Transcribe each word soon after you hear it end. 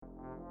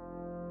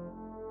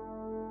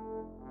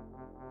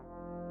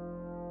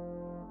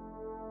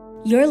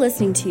You're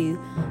listening to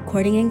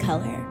Courting in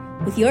Color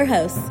with your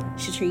hosts,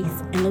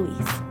 Shatrice and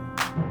Louise.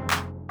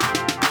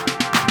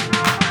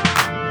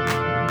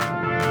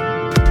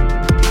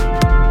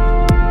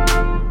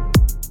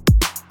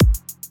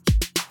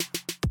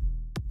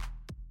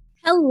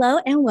 Hello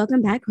and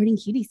welcome back, Courting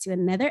Cuties, to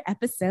another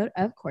episode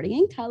of Courting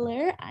in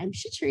Color. I'm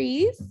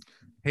Shatrice.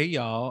 Hey,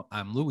 y'all.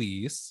 I'm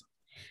Louise.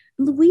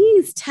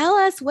 Louise, tell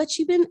us what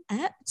you've been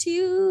up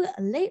to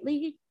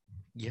lately.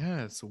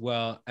 Yes.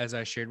 Well, as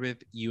I shared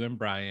with you and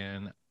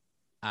Brian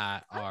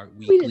at our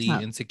weekly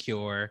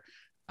Insecure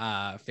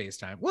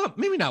FaceTime. Well,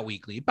 maybe not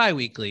weekly,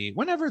 bi-weekly,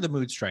 whenever the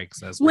mood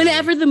strikes us.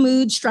 Whenever the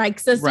mood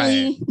strikes us.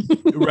 Right.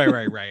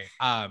 right.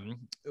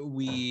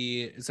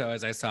 So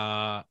as I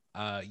saw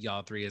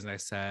y'all three, as I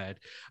said,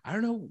 I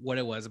don't know what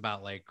it was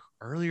about, like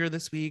earlier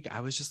this week, I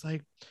was just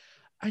like,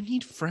 I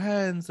need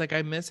friends. Like,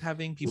 I miss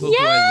having people who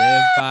I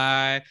live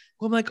by.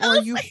 Well, I'm like, are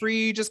you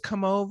free? Just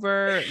come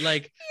over.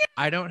 Like,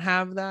 I don't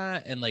have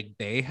that. And like,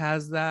 Bay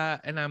has that.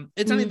 And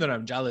it's not even that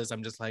I'm jealous.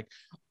 I'm just like,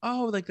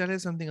 oh, like that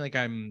is something like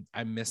I'm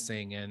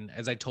missing. And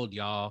as I told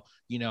y'all,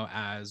 you know,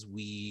 as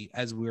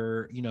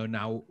we're, you know,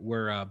 now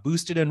we're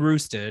boosted and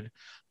roosted.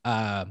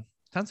 Sounds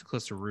so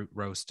close to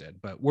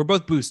roasted, but we're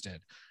both boosted.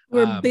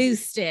 We're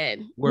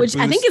boosted, which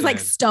I think is like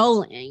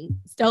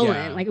stolen.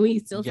 Yeah. Like we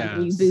steal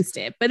something, you boost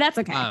it, but that's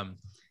okay.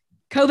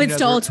 COVID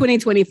stole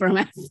 2020 from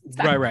us.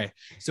 Right.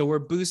 So we're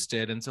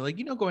boosted. And so like,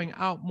 you know, going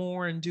out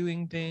more and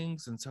doing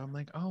things. And so I'm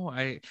like, oh,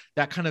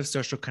 that kind of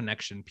social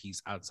connection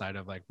piece outside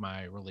of like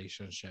my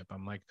relationship.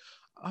 I'm like,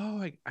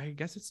 oh, I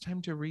guess it's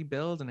time to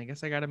rebuild. And I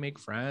guess I got to make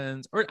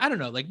friends, or I don't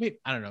know, like maybe,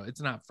 I don't know.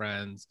 It's not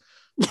friends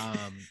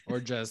or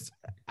just,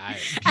 I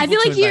feel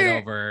like you're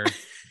over.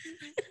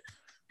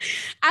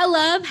 I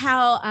love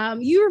how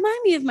you remind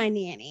me of my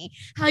nanny,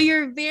 how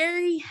you're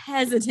very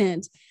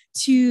hesitant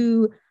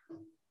to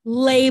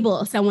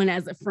label someone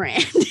as a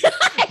friend.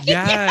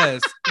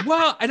 Yes.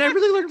 Well, and I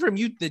really learned from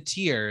you the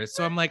tiers.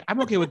 So I'm like, I'm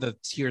okay with the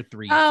tier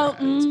 3.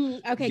 Okay.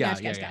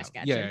 Gotcha.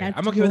 Yeah.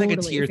 I'm okay with like a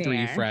tier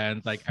 3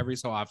 friend, like every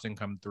so often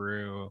come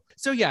through.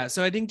 So yeah.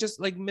 So I think just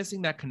like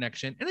missing that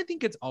connection. And I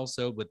think it's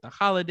also with the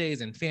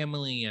holidays and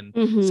family. And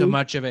so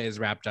much of it is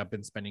wrapped up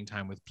in spending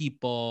time with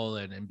people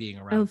and being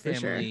around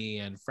family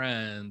and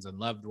friends and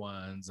loved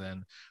ones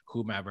and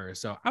whomever.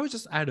 So I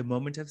had a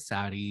moment of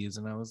saddies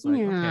and I was like,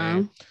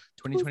 okay,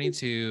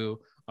 2022,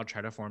 I'll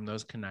try to form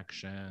those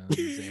connections.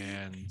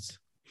 And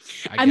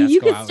I mean, you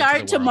could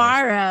start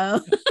tomorrow.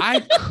 I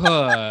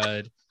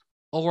could,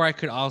 or I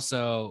could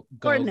also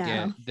go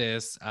get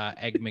this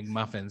Egg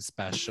McMuffin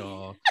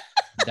special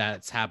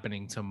that's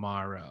happening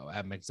tomorrow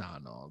at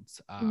McDonald's.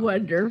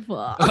 Wonderful.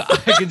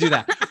 I can do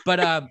that.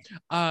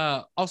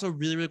 But also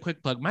really, really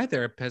quick plug. My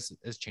therapist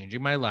is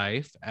changing my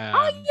life.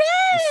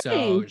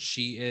 So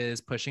she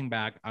is pushing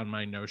back on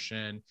my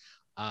notion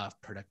of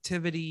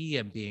productivity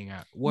and being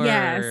at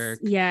work.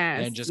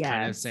 Yes. And just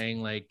kind of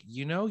saying like,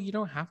 you know, you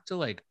don't have to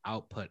like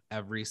output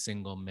every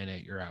single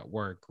minute you're at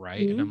work.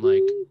 Right. And I'm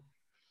like,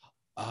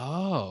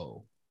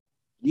 oh,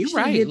 you're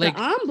right. Like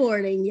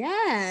onboarding.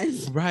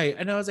 Yes. Right.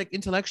 And I was like,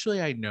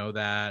 intellectually, I know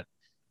that.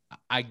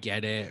 I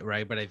get it.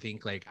 Right. But I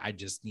think like I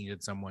just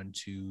needed someone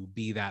to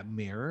be that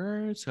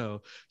mirror.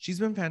 So she's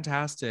been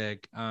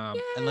fantastic.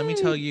 And let me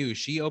tell you,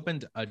 she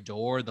opened a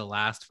door the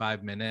last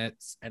 5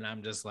 minutes and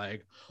I'm just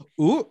like,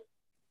 ooh.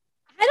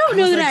 I don't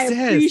know that I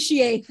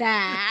appreciate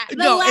that.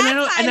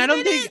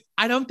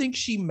 I don't think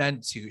she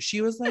meant to. She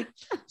was like,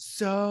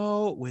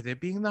 so with it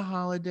being the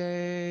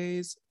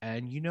holidays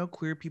and, you know,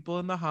 queer people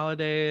in the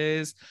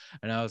holidays.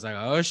 And I was like,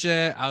 oh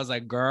shit. I was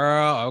like,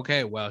 girl,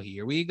 okay, well,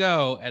 here we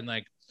go.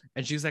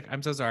 And she's like,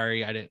 I'm so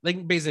sorry. I didn't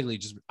like basically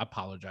just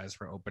apologize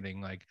for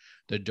opening like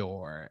the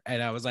door.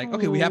 And I was like,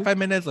 okay, we have 5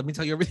 minutes. Let me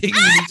tell you everything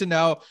you need to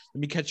know. Let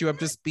me catch you up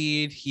to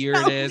speed. Here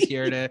it is.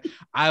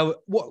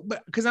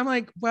 Because I'm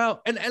like,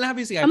 well, and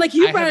obviously I'm like,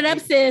 you brought it up,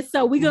 sis.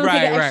 So we're going to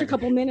take an extra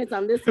couple minutes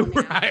on this one.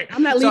 Right.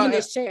 I'm not leaving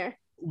this chair.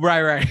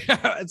 Right.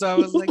 So I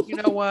was like, you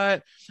know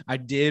what? I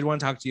did want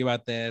to talk to you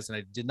about this and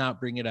I did not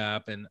bring it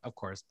up. And of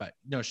course, but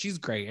no, she's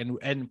great.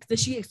 And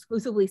does she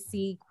exclusively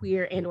see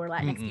queer and or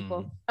Latinx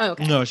people? Oh,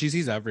 okay. No, she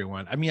sees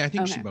everyone. I mean, I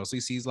think she mostly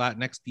sees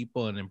Latinx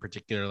people and in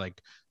particular,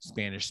 like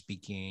Spanish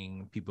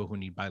speaking people who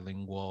need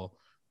bilingual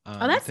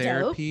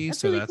therapy.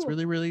 That's really cool.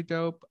 Really, really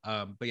dope.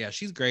 But yeah,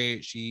 she's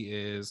great. She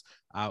is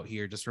out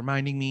here just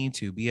reminding me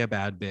to be a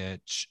bad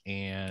bitch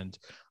and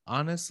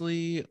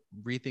honestly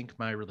rethink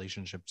my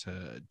relationship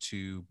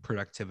to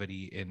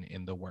productivity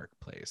in the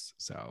workplace.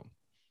 So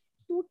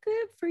well,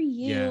 good for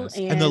you. Yes.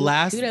 And the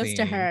last kudos thing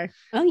to her.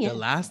 Oh yeah. The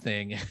last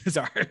thing,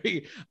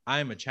 sorry,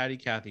 I'm a chatty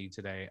Cathy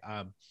today.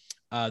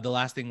 The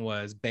last thing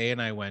was Bay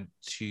and I went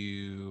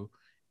to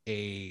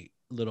a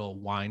little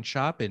wine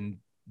shop in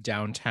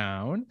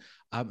downtown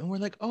and we're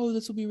like, oh,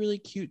 this will be really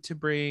cute to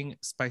bring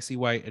Spicy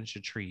White and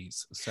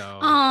Shatrice. So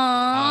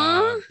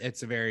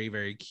it's very,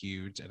 very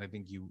cute and I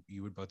think you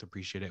would both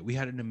appreciate it. We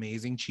had an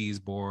amazing cheese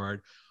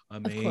board,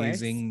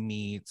 amazing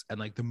meats, and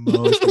like the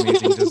most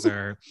amazing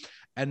dessert.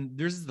 And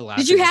this is the last.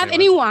 Did you have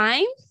any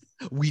wine?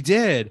 We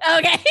did.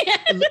 Okay.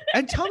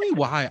 And tell me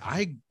why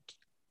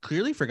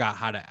clearly forgot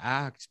how to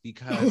act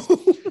because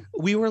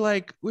we were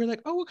like,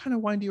 oh, what kind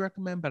of wine do you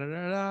recommend? And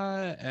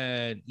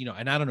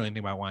and I don't know anything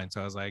about wine.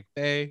 So I was like,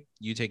 hey,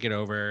 you take it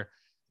over.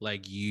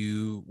 Like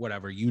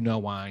whatever,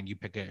 wine, you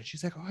pick it.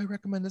 She's like, oh, I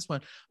recommend this one.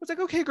 I was like,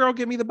 okay, girl,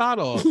 give me the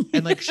bottle.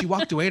 And like, she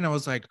walked away and I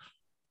was like,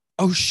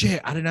 oh shit,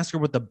 I didn't ask her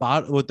what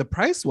the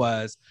price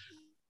was.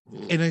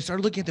 And I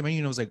started looking at the menu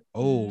and I was like,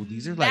 oh,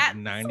 these are like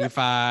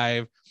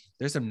 95.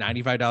 There's some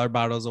 $95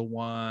 bottles of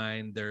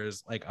wine.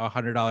 There's like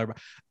 $100.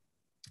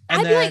 And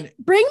I'd be like,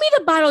 bring me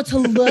the bottle to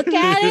look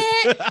at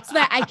it so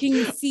that I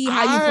can see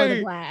how you pour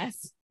the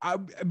glass. I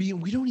mean,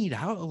 we don't eat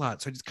out a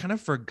lot. So I just kind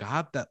of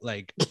forgot that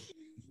like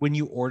when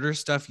you order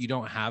stuff, you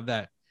don't have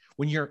that.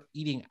 When you're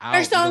eating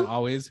out, you don't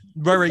always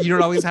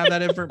have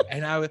that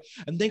information.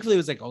 And thankfully it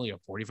was like only a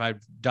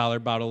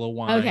 $45 bottle of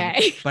wine.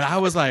 Okay. But I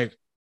was like,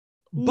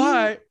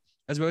 but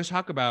as we always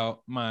talk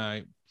about,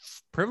 my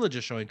privilege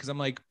is showing because I'm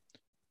like,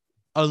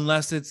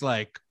 unless it's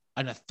like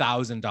an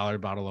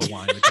 $1,000 bottle of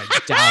wine, which I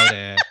doubt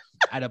it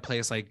at a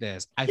place like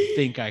this, I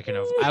think I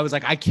can. I was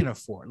like, I can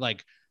afford.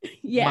 Like,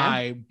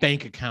 my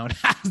bank account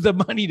has the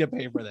money to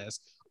pay for this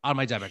on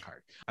my debit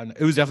card. And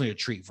it was definitely a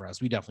treat for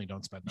us. We definitely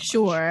don't spend that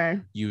much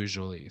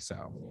usually.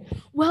 So,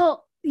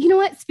 well, you know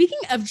what? Speaking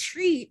of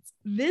treats,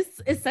 this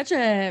is such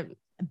a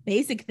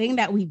basic thing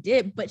that we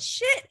did, but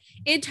shit,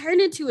 it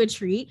turned into a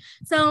treat.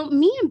 So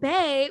me and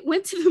Bae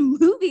went to the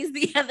movies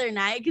the other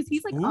night because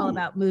he's like all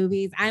about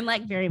movies. I'm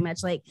like very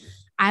much like,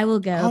 I will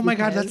go. Oh my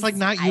God, that's like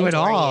not you at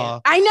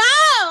all. I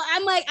know.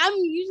 I'm like, I'm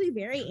usually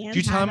very anti. Did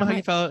you tell him how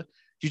you felt?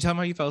 Did you tell him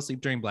how you fell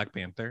asleep during Black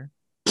Panther?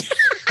 No,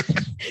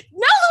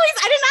 Louise,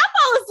 I did not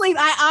fall asleep.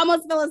 I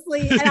almost fell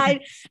asleep.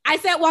 And I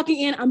said walking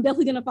in, I'm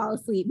definitely going to fall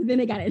asleep. But then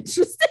it got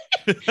interesting.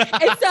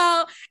 And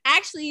so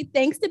actually,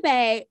 thanks to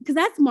Bae, because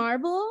that's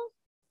Marvel.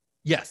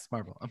 Yes,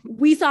 Marvel.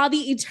 We saw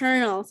The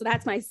Eternal. So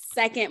that's my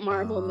second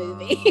Marvel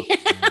movie.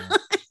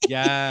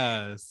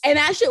 Yes. And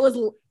that shit was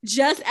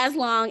just as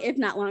long, if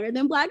not longer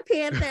than Black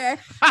Panther.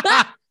 But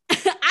I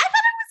thought it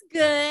was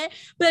good.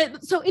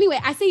 But so anyway,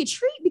 I say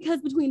treat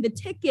because between the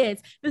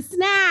tickets, the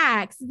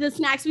snacks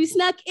we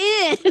snuck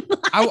in.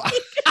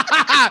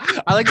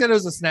 I like that it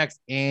was the snacks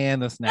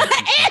and the snacks we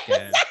snuck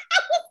in.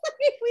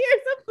 We are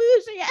so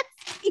bougie.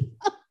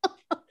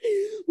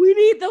 We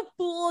need the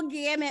full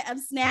gamut of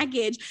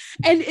snackage.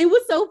 And it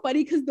was so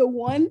funny because the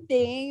one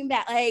thing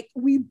that like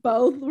we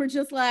both were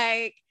just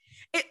like,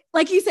 it,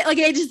 like you said, like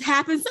it just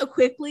happened so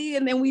quickly.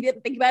 And then we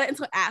didn't think about it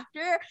until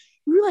after.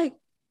 We were like,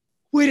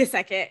 wait a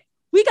second.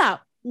 We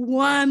got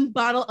one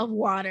bottle of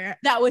water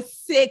that was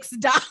 $6.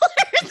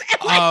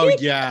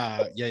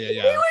 Yeah.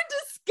 We were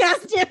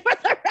disgusted for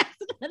the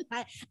rest of the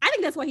night. I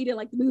think that's why he didn't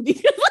like the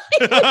movie.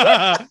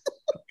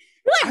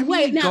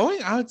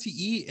 Going out to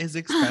eat is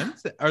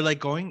expensive, or like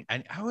going,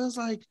 and I was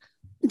like,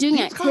 doing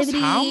activities.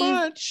 How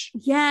much?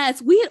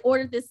 Yes, we had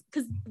ordered this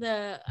because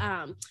the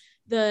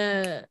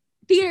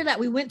theater that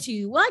we went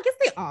to, well, I guess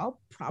they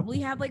all probably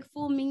have like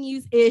full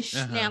menus ish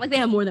now, like they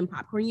have more than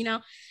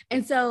popcorn,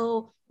 and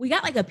so we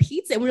got like a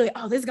pizza and we were like,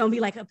 oh, this is gonna be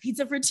like a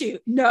pizza for two.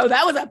 No,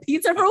 that was a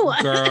pizza for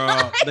one.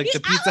 Girl, like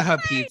the Pizza Hut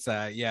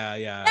pizza. Yeah.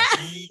 Yes,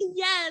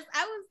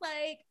 I was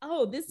like,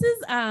 oh, this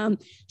is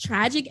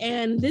tragic,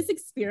 and this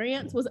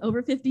experience was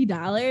over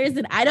 $50,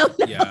 and I don't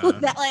know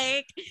that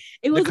like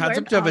it was the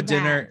concept worth of a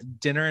that.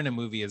 dinner and a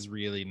movie is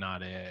really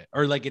not it,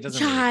 or like it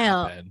doesn't really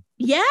happen.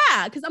 Yeah,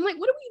 because I'm like,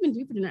 what do we even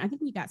do for dinner? I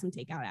think we got some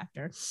takeout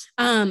after.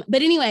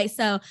 But anyway,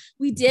 so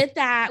we did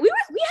that. We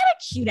had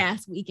a cute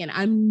ass weekend.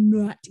 I'm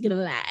not gonna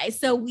lie.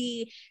 So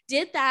we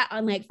did that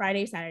on like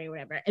Friday, Saturday,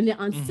 whatever. And then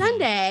on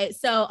Sunday,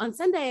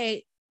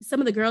 some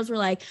of the girls were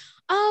like,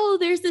 oh,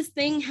 there's this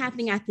thing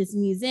happening at this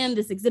museum,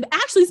 this exhibit.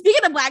 Actually,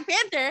 speaking of Black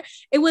Panther,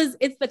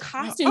 it's the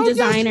costume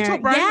designer.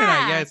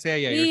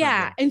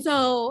 Yeah. And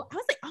so I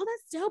was like, oh,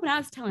 that's dope. And I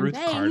was telling Ruth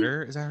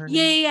Carter, is that her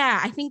name?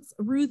 Yeah. I think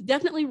Ruth,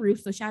 definitely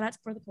Ruth. So shout out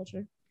for the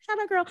culture. Shout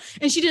out, girl.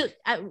 And she did,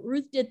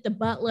 Ruth did The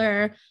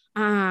Butler,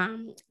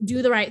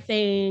 Do the Right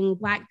Thing,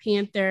 Black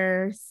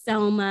Panther,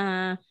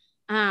 Selma,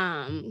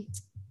 Coming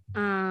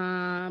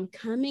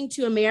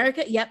to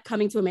America. Yep,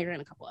 Coming to America,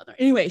 and a couple other.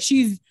 Anyway,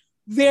 she's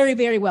very,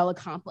 very well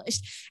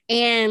accomplished.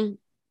 And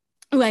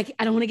like,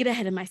 I don't want to get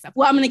ahead of myself.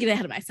 Well, I'm going to get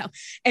ahead of myself.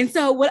 And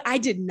so what I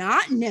did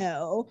not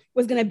know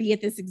was going to be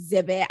at this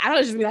exhibit, I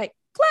was just be like,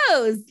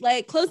 clothes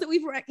that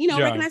we've,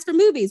 recognized for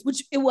movies,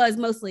 which it was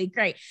mostly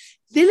great.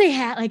 Then they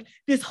had like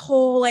this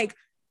whole like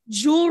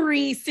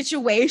jewelry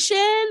situation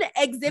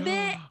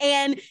exhibit,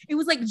 and it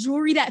was like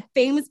jewelry that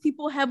famous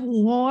people have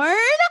worn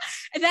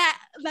that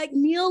like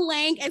Neil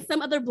Lang and some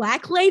other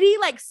Black lady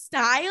like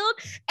styled.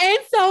 And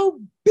so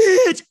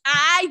bitch,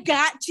 I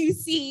got to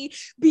see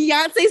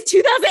Beyonce's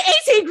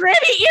 2018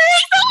 Grammy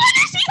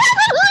earrings.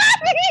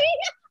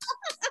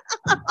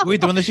 Wait,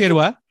 the one that she had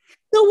what?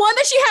 The one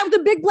that she had with the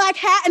big black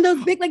hat and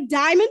those big like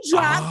diamond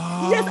drops.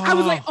 Oh. Yes, I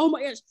was like, oh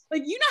my gosh.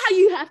 Like, you know how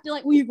you have to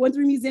like, when you're going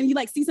through a museum, you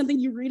like see something,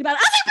 you read about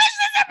it. I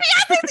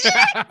was like,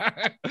 bitch, this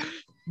is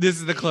Beyonce's. This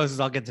is the closest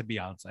I'll get to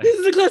Beyonce. This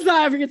is the closest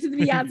I'll ever get to the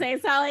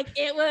Beyonce. So like,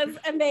 it was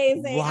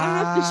amazing. Wow. I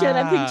have to share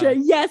that picture.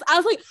 Yes. I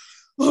was like,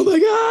 oh my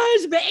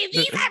gosh,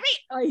 baby,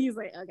 oh, he's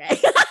like,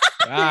 okay.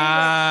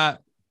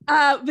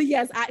 But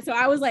yes,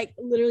 I was like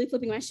literally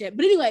flipping my shit.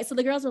 But anyway, so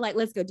the girls were like,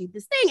 let's go do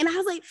this thing. And I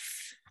was like,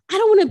 I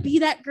don't want to be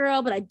that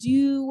girl, but I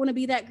do want to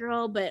be that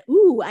girl. But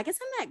I guess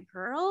I'm that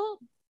girl.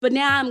 But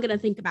now I'm going to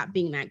think about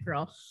being that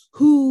girl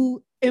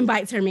who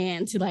invites her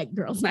man to like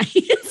girls' night.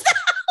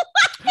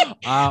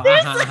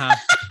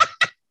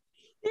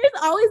 There's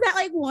always that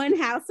like one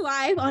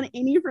housewife on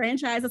any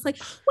franchise that's like,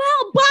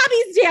 well,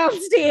 Bobby's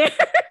downstairs.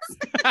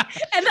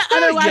 And the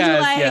other ones are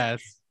like,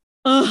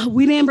 oh,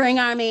 we didn't bring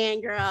our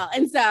man, girl.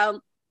 And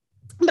so,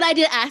 but I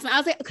did ask him, I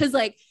was like, because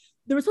like,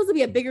 there was supposed to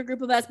be a bigger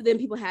group of us, but then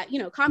people had,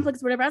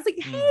 conflicts or whatever. I was like,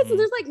 hey, so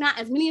there's like not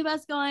as many of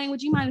us going.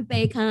 Would you mind if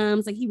Faye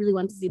comes? Like, he really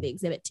wanted to see the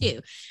exhibit too.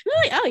 And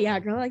I'm like, oh yeah,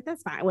 girl, like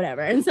that's fine,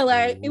 whatever. And so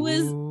like, it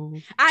was,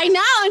 I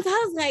know. And so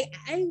I was like,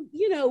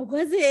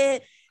 was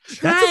it?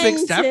 That's a big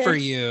step for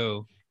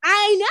you.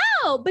 I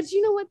know, but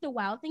you know what the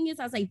wild thing is?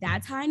 I was like,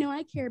 that's how I know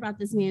I care about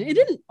this man. It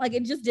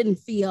just didn't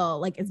feel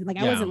like it's like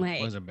I wasn't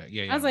like,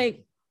 I was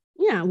like,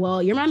 yeah,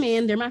 well, you're my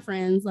man, they're my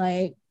friends,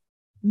 like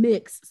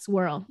mix,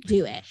 swirl,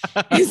 do it.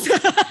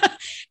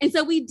 and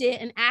so we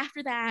did, and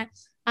after that,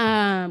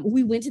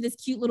 we went to this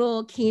cute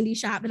little candy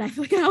shop that I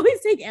feel like I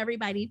always take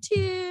everybody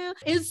to.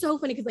 It's so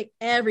funny because like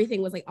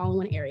everything was like all in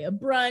one area: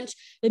 brunch,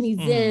 the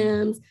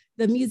museums,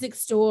 the music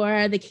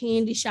store, the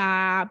candy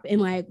shop,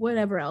 and like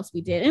whatever else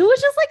we did. And it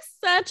was just like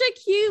such a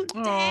cute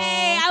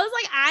day. I was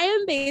like, I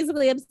am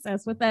basically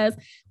obsessed with us.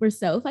 We're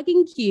so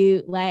fucking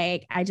cute.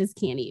 Like, I just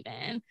can't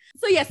even.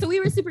 So yeah, so we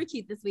were super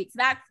cute this week.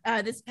 So that's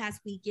this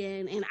past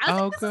weekend. And I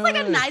was like, this is like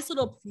a nice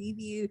little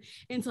preview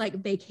into like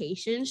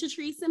vacation,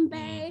 Shatrice and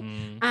Bay.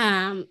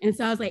 And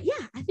so I was like,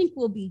 yeah, I think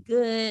we'll be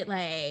good.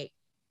 Like,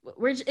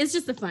 it's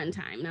just a fun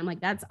time. And I'm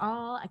like, that's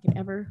all I could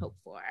ever hope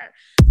for.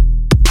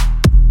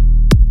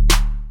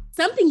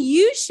 Something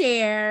you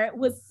share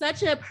was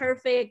such a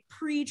perfect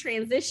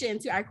pre-transition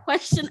to our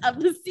question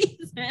of the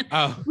season,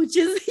 which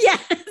is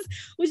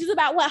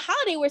about what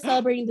holiday we're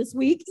celebrating this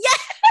week. Yes.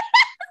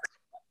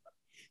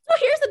 So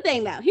here's the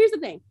thing, though. Here's the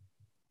thing.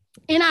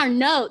 In our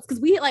notes,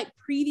 because we had like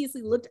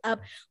previously looked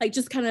up like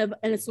just kind of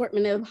an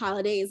assortment of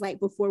holidays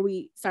like before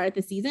we started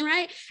the season,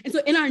 right? And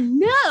so in our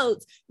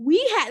notes, we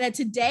had that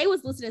today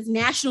was listed as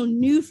National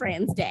New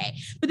Friends Day.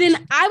 But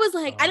then I was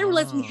like, I didn't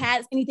realize we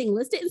had anything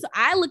listed. And so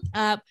I looked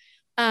up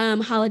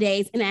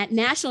holidays, and at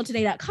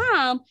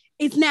nationaltoday.com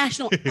it's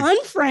National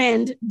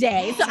Unfriend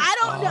Day. So I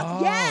don't know.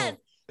 Yes,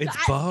 it's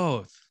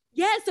both.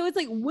 Yeah, so it's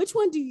like, which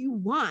one do you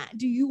want?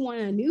 Do you want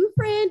a new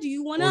friend? Do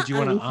you want to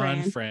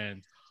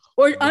unfriend?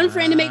 Or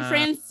unfriend to make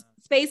friends,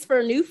 space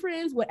for new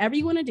friends, whatever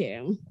you want to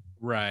do.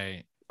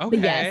 Right.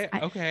 Okay. Yes,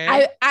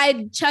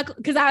 I chuckled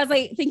because I was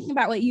like thinking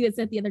about what you had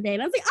said the other day,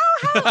 and I was like,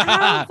 oh,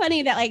 how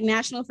funny that like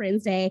National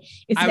Friends Day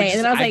is today. And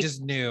then I was like, I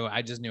just knew.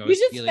 I was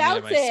feeling it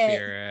in my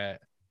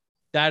spirit.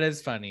 That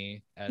is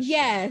funny.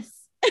 Yes.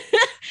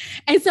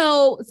 And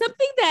so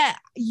something that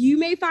you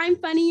may find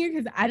funnier,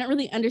 because I don't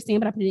really understand,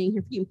 but I put it in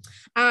here for you,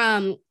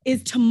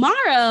 is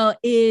tomorrow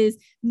is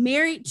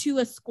Married to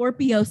a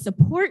Scorpio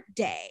Support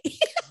Day.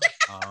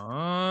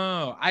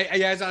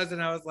 I saw this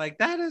and I was like,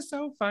 that is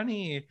so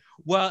funny.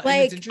 Well,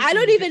 like, I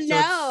don't even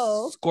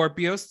know.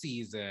 Scorpio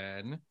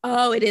season.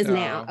 Oh, it is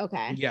now.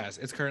 Okay. Yes,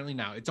 it's currently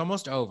now. It's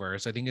almost over.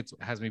 So I think it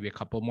has maybe a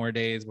couple more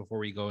days before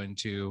we go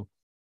into,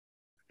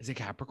 is it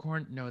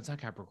Capricorn? No, it's not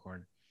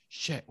Capricorn.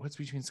 Shit, what's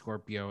between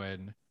Scorpio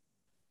and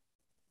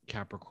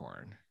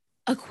Capricorn?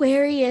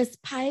 Aquarius,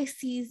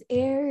 Pisces,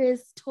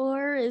 Aries,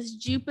 Taurus,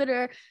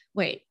 Jupiter.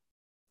 Wait.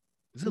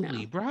 Is it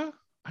Libra?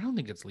 I don't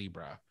think it's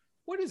Libra.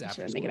 What is that?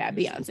 Should make it that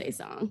Beyonce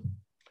song.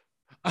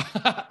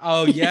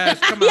 Oh, yes.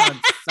 Come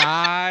on.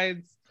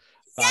 Sides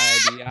by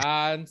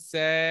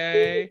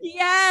Beyonce.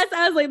 Yes.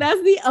 I was like,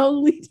 that's the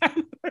only time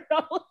I've heard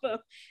all of them.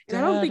 And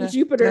I don't think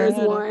Jupiter is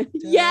one.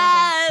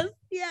 Yes.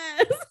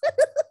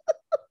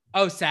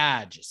 Oh,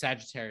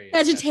 Sagittarius.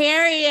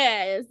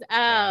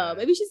 Oh,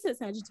 maybe she said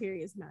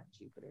Sagittarius, not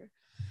Jupiter.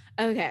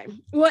 Okay.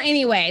 Well,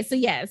 anyway, so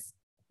yes,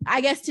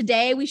 I guess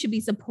today we should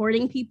be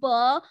supporting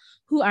people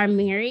who are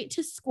married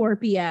to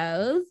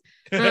Scorpios.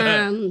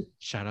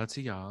 Shout out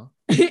to y'all.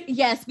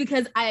 Yes,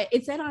 because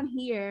it said on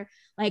here,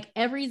 like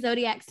every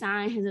zodiac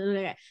sign has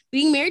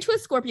being married to a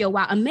Scorpio,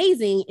 while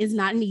amazing, is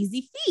not an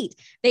easy feat.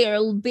 They are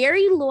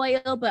very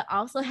loyal, but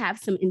also have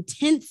some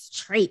intense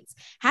traits.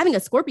 Having a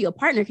Scorpio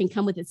partner can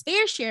come with its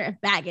fair share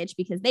of baggage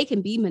because they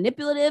can be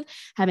manipulative,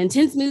 have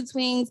intense mood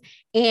swings,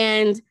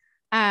 and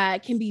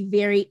can be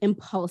very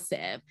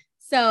impulsive.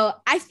 So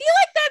I feel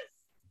like that's,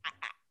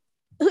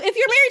 if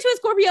you're married to a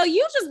Scorpio,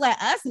 you just let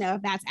us know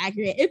if that's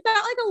accurate. It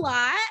felt like a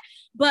lot,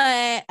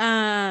 but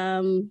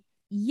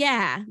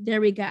yeah, there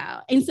we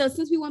go. And so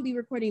since we won't be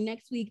recording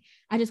next week,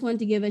 I just wanted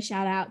to give a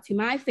shout out to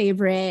my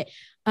favorite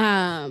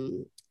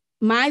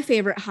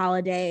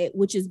holiday,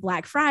 which is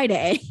Black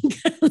Friday.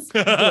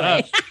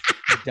 Duh.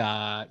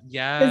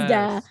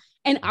 Yes.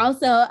 And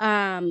also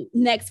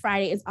next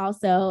Friday is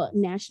also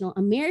National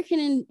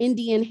American and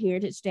Indian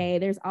Heritage Day.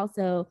 There's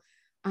also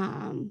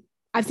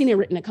I've seen it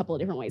written a couple of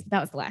different ways, but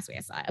that was the last way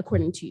I saw it,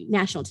 according to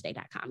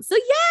nationaltoday.com. So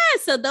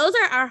yeah, so those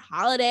are our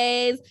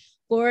holidays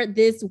for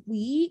this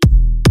week.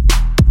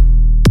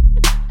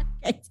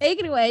 Okay, take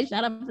it away.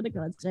 Shout out for the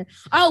culture.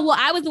 Oh, well,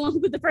 I was the one who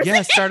put the first.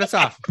 Yeah, start us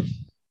off.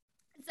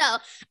 So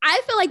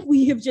I feel like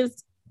we have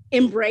just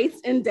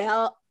embraced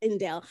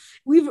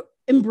We've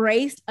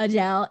embraced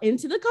Adele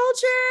into the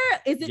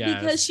culture. Is it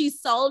because she's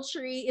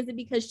sultry? Is it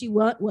because she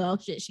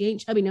she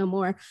ain't chubby no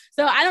more.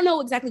 So I don't know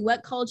exactly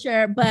what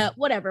culture, but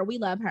whatever. We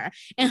love her.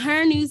 And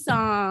her new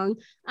song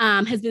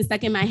has been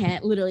stuck in my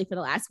head literally for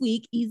the last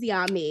week. Easy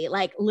on Me.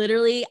 Like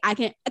literally I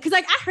can, because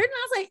like I heard it and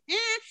I was like,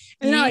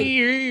 And then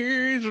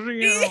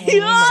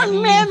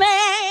I'm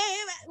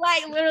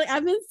like literally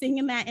I've been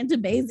singing that into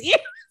Bae's ears.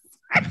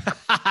 It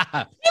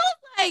was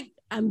like,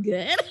 I'm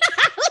good.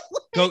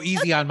 Go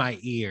easy on my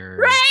ears.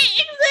 Right,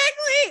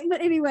 exactly.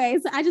 But anyway,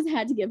 so I just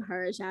had to give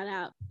her a shout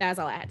out. That's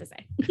all I had to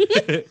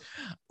say.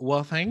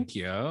 Well, thank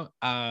you.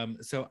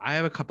 So I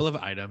have a couple of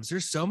items.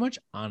 There's so much,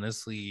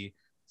 honestly,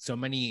 so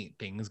many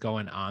things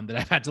going on that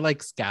I've had to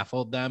like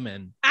scaffold them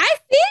and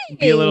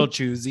be a little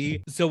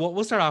choosy. So what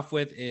we'll start off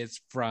with is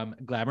from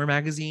Glamour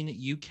Magazine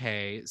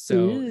UK. So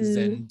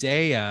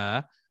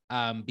Zendaya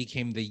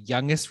became the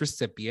youngest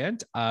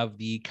recipient of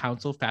the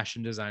Council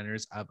Fashion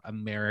Designers of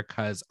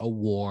America's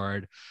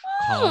award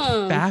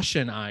called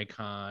Fashion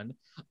Icon.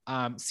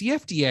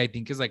 CFDA, I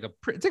think, is like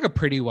it's like a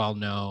pretty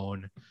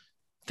well-known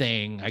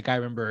thing. Like I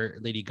remember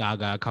Lady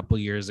Gaga a couple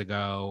years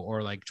ago,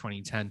 or like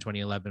 2010,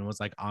 2011 was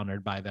like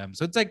honored by them.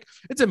 So it's like,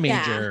 it's a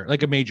major,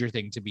 like a major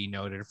thing to be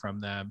noted from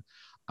them.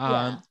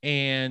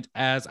 And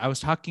as I was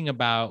talking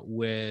about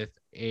with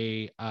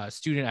a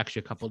student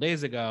actually a couple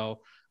days ago,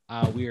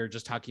 we were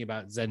just talking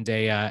about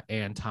Zendaya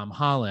and Tom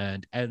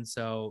Holland. And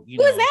so,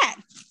 who is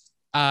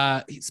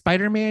that?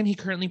 Spider-Man. He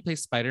currently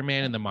plays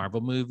Spider-Man in the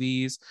Marvel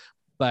movies.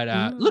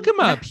 But look him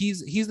up.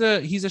 He's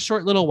a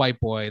short little white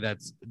boy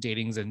that's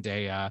dating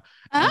Zendaya.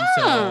 And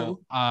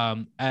so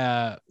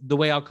the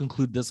way I'll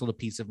conclude this little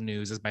piece of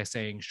news is by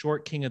saying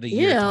short king of the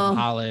year, Tom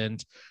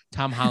Holland.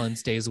 Tom Holland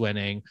stays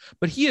winning,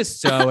 but he is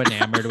so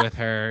enamored with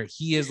her.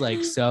 He is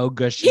like so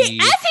gushy. As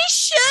he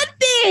should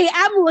be.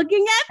 I'm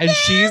looking at and this.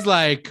 She's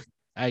like,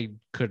 I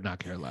could not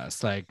care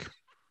less. Like,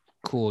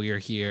 cool, you're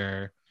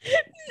here.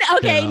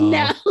 Okay,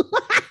 no.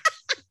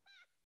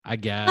 I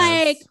guess.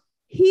 Like,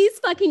 he's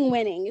fucking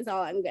winning is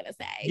all I'm gonna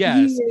say.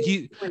 Yes,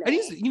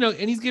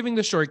 he's giving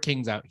the short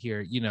kings out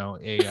here,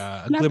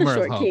 a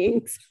glimmer of hope.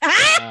 Kings.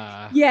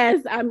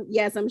 Yes,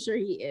 I'm sure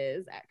he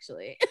is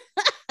actually.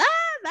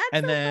 That's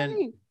and so then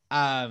funny.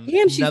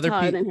 Damn, she's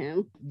taller than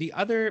him. The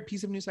other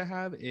piece of news I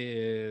have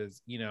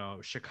is,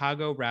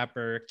 Chicago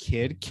rapper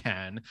Kid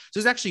Ken. So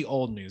it's actually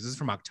old news. This is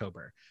from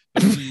October.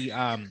 But he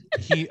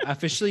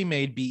officially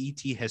made BET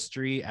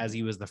history as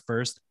he was the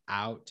first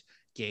out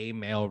gay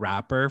male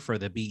rapper for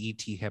the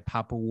BET Hip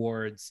Hop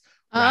Awards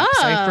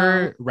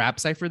rap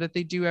cipher that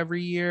they do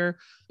every year.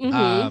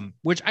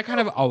 Which I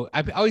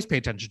I always pay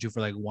attention to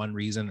for like one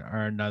reason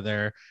or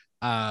another.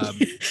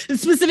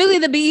 Specifically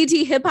the BET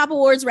Hip Hop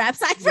Awards rap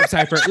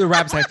cipher. The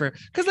rap cipher.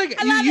 Because like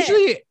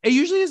it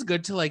usually is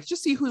good to like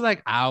just see who's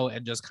like out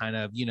and just kind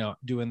of,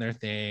 doing their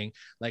thing.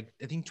 Like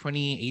I think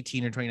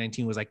 2018 or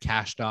 2019 was like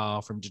Cash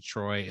Doll from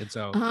Detroit. And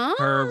so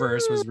her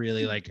verse was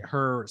really like,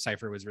 her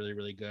cipher was really,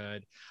 really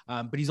good.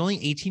 But he's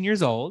only 18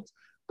 years old.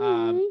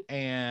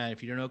 And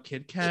if you don't know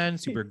Kid Ken,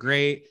 super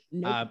great.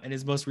 Nope. And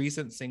his most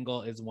recent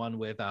single is one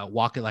with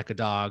Walk It Like a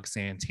Dog,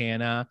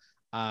 Santana.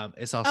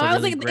 It's also I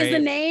was really like, great. is the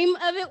name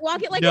of it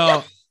Walk It Like a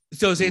Dog?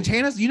 So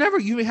Santana's, you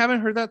haven't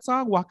heard that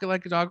song, Walk It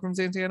Like a Dog from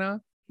Santana?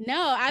 No,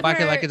 I've Walk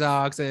heard... It Like a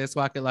Dog, sis,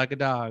 walk it like a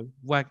dog.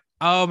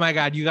 Oh my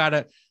God, you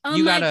gotta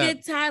my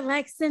guitar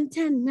like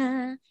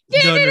Santana.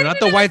 No, not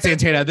the white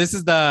Santana. This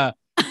is you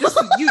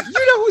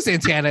know who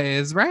Santana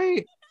is,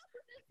 right?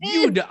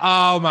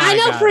 Oh my I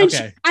know God. French.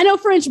 Okay. I know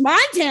French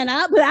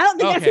Montana, but I don't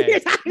think that's what you're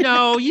talking about.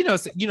 No, you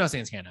know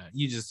Santana.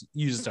 You just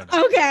don't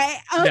know. Okay.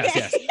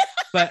 Yes.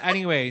 But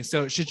anyway,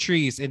 so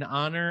Shatrice, in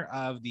honor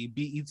of the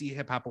BET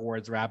Hip Hop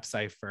Awards rap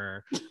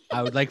cipher,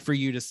 I would like for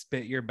you to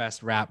spit your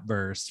best rap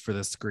verse for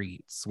the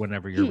streets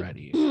whenever you're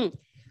ready.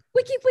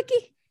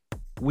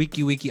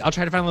 Wiki. I'll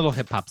try to find a little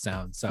hip hop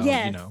sound. So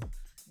Wiki.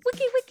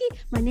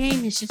 My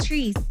name is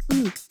Shatrice.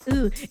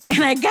 Ooh,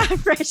 and I got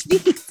fresh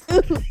beats.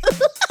 Ooh.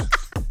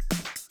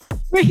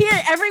 We're here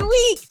every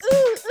week.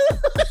 Ooh.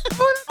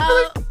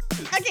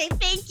 Okay,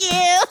 thank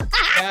you.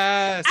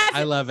 Yes,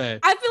 I love it.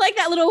 I feel like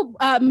that little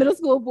middle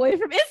school boy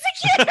from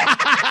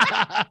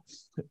Insecure.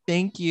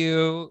 Thank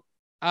you.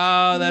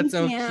 Oh, that's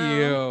so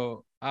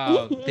cute.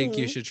 Oh, thank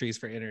you, Shatrice,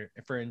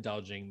 for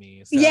indulging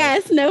me. So,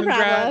 yes, no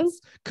problem.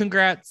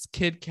 Congrats,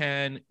 Kid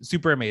Ken.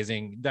 Super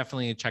amazing.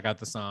 Definitely check out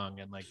the song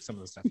and like some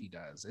of the stuff he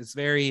does. It's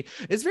very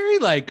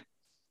like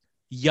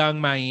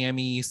young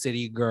Miami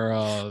city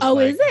girls. Oh,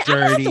 like, is it?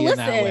 Dirty in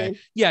that way.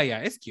 Yeah,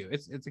 it's cute.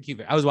 It's a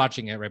cute. I was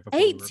watching it right before.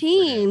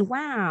 18.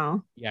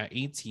 Wow. Yeah,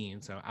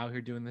 18. So out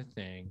here doing the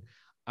thing.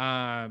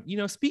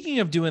 Speaking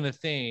of doing the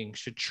thing,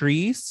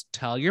 Shatrice,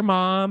 tell your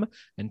mom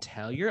and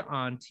tell your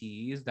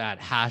aunties that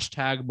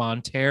 #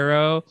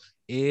 Montero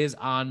is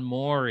on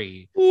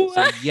Maury.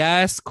 What? So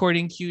yes,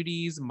 Courting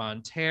Cuties,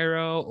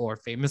 Montero, or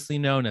famously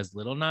known as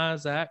Lil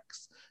Nas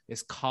X,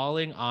 is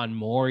calling on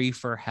Maury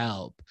for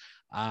help.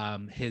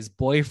 His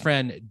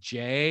boyfriend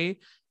Jay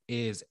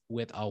is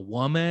with a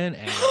woman,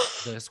 and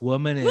this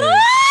woman is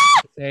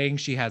saying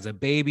she has a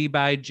baby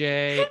by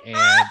Jay,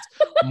 and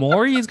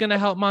Maury is gonna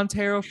help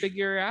Montero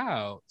figure it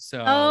out.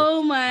 So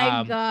oh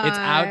my god, it's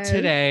out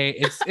today.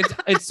 It's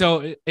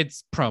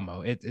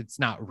promo. It's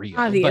not real.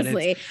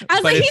 Obviously, I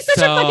was like, he's such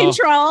a fucking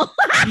troll.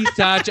 He's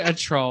such a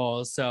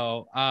troll.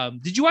 So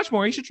did you watch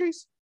Maury,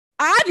 Shatrice?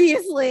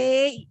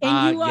 Obviously,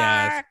 and you yes.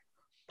 are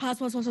pause,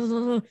 not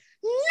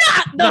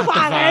the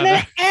father. And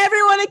then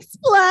everyone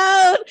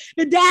explodes.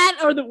 The dad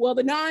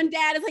the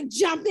non-dad is like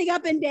jumping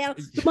up and down.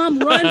 The mom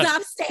runs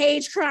off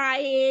stage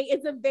crying.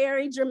 It's a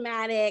very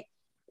dramatic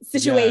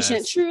situation.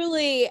 Yes.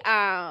 Truly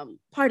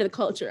part of the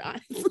culture,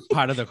 honestly.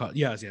 Part of the culture.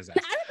 Yes. I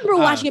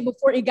remember watching it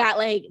before it got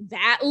like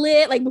that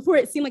lit, like before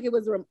it seemed like it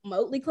was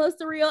remotely close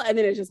to real, and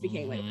then it just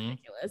became like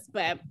ridiculous.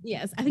 But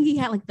yes, I think he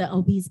had like the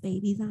obese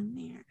babies on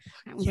there.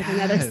 That was like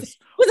another. Was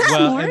that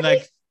Maury? And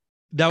like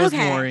that was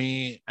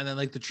Maury, and then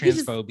like the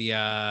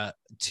transphobia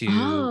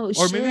too,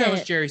 or maybe that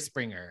was Jerry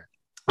Springer.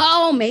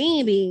 Oh,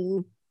 maybe.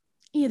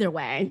 Either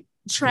way,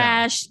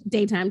 trash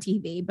daytime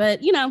TV,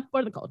 but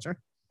for the culture.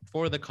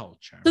 For the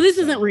culture. So this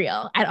isn't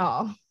real at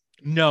all.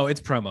 No, it's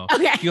promo.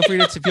 Okay. Feel free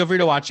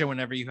to watch it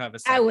whenever you have a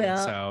second. I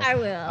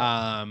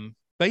will.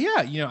 But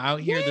yeah,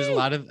 out here there's a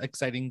lot of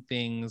exciting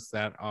things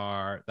that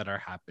are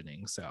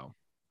happening. So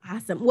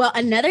awesome. Well,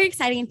 another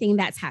exciting thing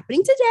that's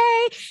happening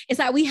today is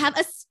that we have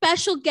a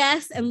special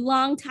guest and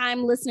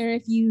longtime listener,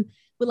 if you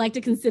would like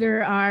to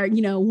consider our,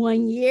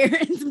 1 year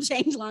and some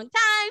change long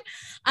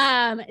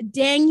time,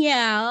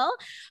 Danielle,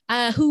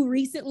 who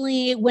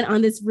recently went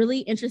on this really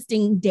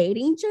interesting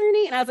dating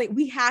journey. And I was like,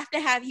 we have to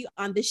have you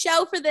on the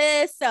show for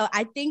this. So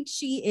I think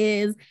she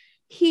is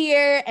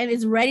here and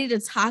is ready to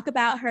talk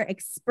about her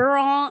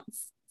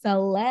experience.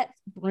 So let's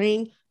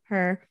bring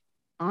her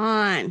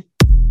on.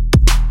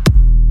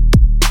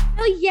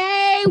 Oh,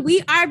 yay.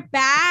 We are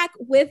back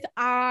with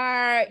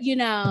our,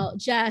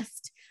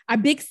 just our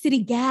big city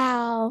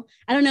gal.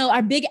 I don't know,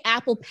 our big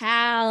Apple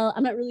pal.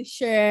 I'm not really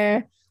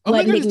sure. Oh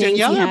my goodness,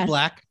 Danielle had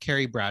Black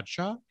Carrie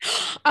Bradshaw.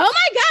 Oh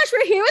my gosh,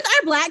 we're here with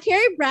our Black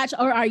Carrie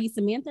Bradshaw. Or are you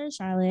Samantha,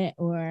 Charlotte,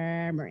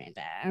 or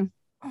Miranda?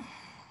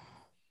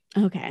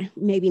 Okay,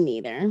 maybe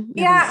neither. I'm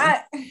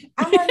a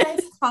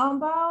nice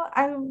combo.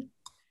 I'm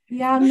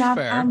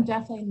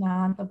definitely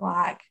not the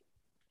Black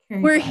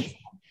Carrie Bradshaw.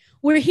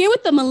 We're here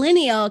with the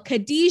millennial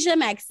Khadijah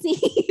Maxine.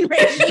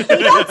 That's where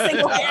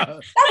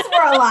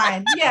I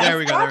aligned. Yes, there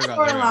we go.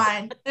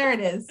 There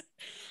it is.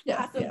 Yes,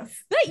 awesome.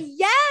 Yes. But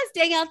yes,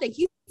 Danielle, thank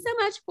you so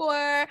much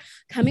for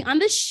coming on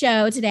the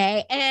show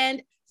today.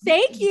 And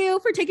thank you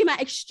for taking my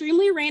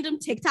extremely random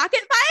TikTok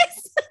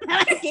advice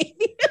that I gave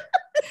you this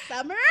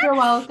summer. You're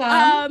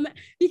welcome.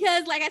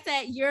 Because like I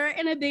said, you're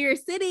in a bigger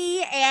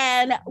city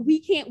and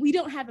we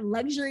don't have the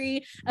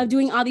luxury of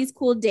doing all these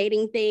cool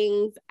dating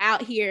things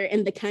out here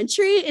in the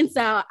country. And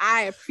so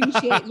I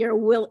appreciate your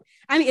will.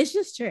 I mean, it's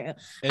just true.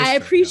 I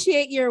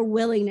appreciate your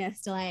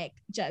willingness to like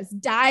just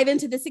dive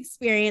into this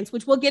experience,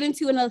 which we'll get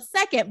into in a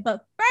second.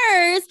 But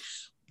first,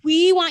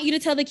 we want you to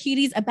tell the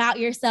cuties about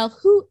yourself.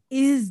 Who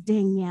is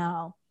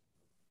Danielle?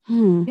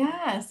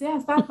 Yes,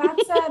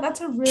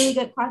 that's a really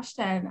good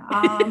question.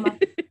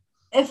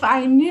 If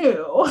I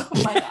knew, oh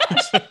my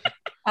gosh,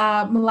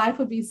 my life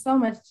would be so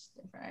much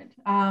different.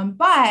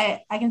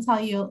 But I can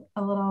tell you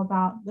a little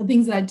about the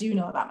things that I do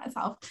know about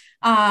myself.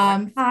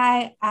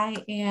 Hi,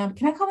 I am.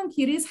 Can I call them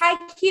cuties? Hi,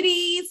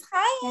 cuties.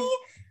 Hi.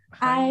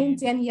 I'm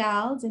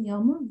Danielle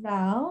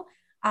Morel.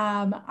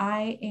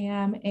 I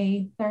am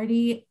a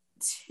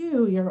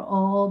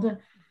 32-year-old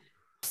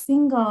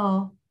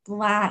single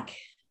Black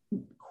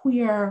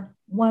queer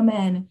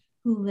woman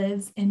who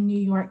lives in New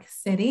York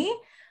City.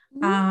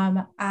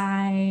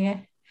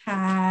 I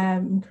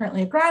am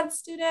currently a grad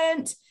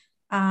student.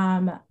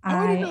 I am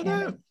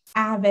an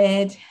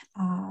avid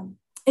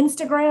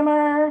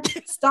Instagrammer,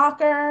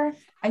 stalker.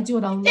 I do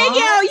it a lot.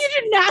 Danielle, you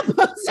did not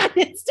post on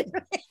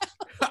Instagram.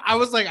 I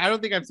was like, I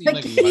don't think I've seen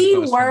the key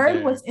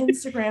word was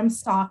Instagram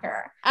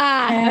stalker.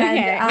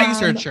 Okay.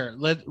 Researcher.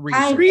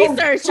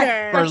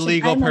 Researcher. For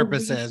legal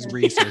purposes,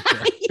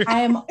 researcher.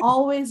 I am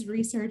always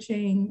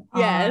researching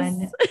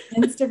on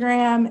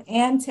Instagram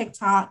and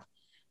TikTok.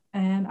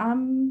 And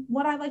I'm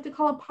what I like to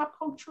call a pop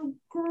culture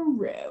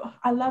guru.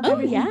 I love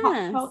everything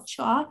pop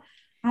culture.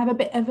 I have a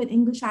bit of an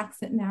English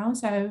accent now,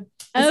 so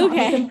it's not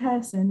like in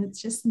person.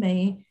 It's just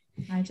me.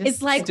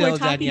 It's like we're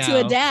talking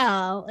to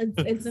Adele.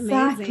 It's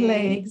amazing.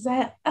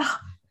 Exactly.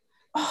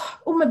 Oh,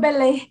 my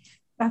belly.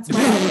 That's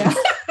my Adele.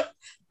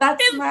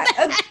 That's my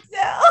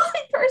Adele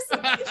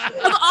impersonation.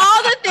 Of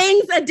all the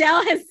things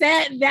Adele has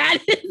said, that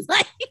is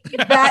like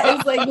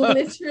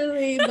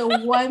literally the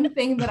one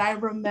thing that I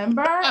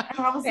remember. And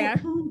I was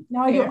like,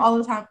 now I do it all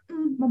the time.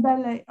 My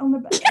belly. Oh, my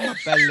belly. My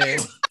belly.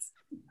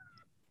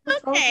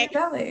 Okay.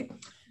 Belly.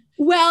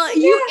 Well,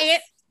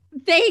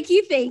 Thank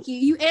you.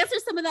 You answered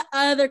some of the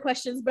other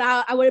questions, but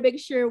I want to make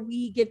sure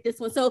we get this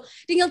one. So,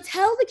 Danielle,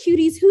 tell the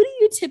cuties, who do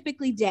you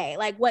typically date?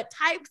 Like, what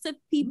types of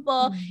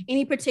people,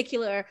 any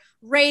particular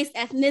race,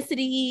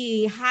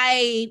 ethnicity,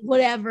 height,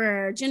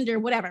 whatever, gender,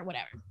 whatever.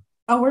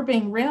 Oh, we're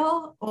being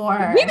real,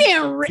 or we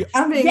being real?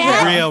 I'm being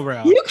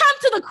real. You come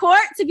to the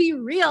court to be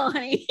real,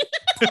 honey.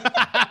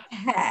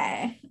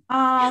 Okay.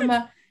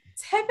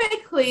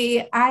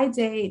 Typically, I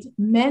date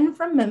men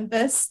from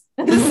Memphis.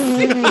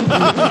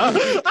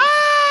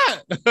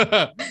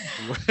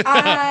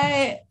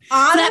 I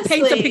honestly, that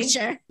paints a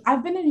picture.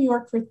 I've been in New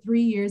York for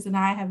 3 years and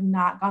I have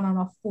not gone on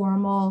a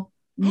formal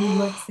New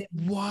York City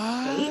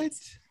what?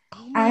 date.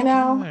 Oh I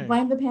know. God.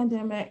 Blame the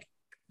pandemic.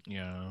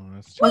 Yeah,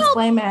 that's Let's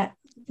blame it.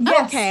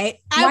 Yes. Okay.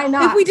 Why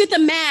not? If we did the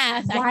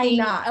math, Why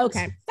not?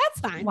 Okay, that's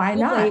fine. Why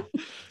not?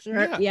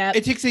 Sure. Yeah.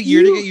 It takes a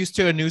year to get used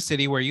to a new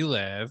city where you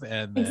live,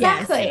 and then,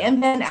 exactly.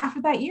 And then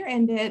after that year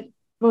ended,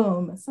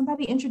 boom,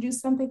 somebody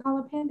introduced something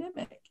called a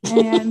pandemic.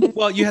 And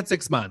well, you had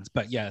 6 months,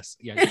 but yes,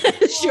 yeah.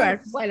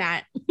 Sure. Why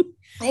not?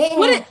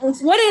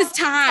 What is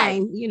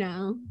time? You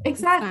know.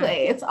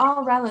 Exactly. It's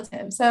all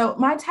relative. So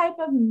my type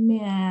of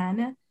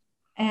man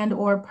and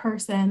or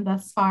person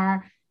thus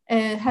far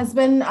has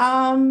been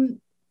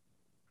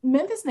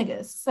Memphis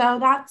niggas. So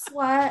that's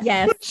what.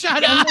 Yes.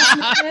 Shut up.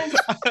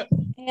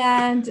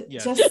 And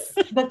Yes. just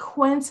the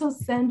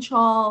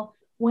quintessential,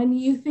 when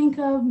you think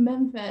of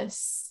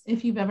Memphis,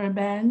 if you've ever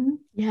been,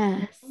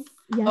 Yes.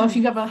 or if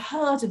you've ever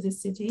heard of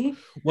this city.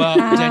 Well,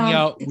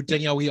 Danielle,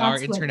 we are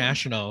that's what-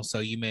 international, so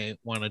you may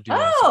want to do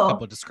a Oh.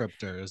 couple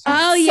descriptors.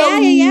 Oh, So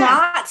yeah.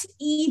 not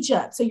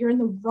Egypt. So you're in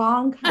the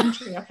wrong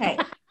country. Okay.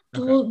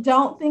 Okay.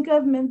 Don't think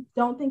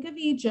of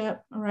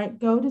Egypt. All right.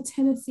 Go to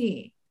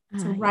Tennessee.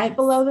 So right yes.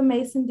 below the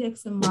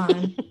Mason-Dixon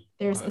line,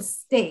 there's a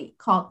state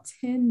called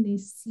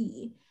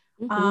Tennessee.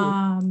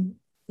 Mhm.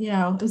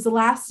 It was the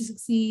last to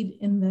succeed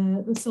in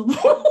the Civil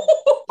War.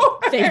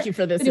 Thank you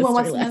for this. Anyone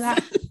wants to history know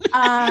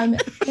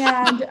that?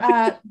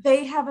 And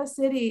they have a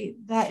city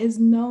that is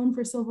known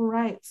for civil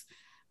rights,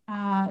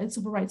 its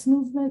civil rights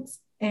movements,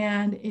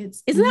 and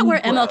it's Isn't that where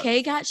Negro.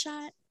 MLK got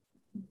shot?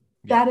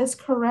 That is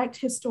correct,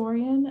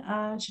 historian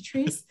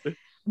Shatrice. Dr.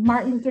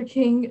 Martin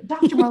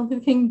Luther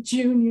King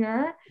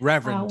Jr.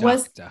 Reverend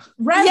was- Doctor.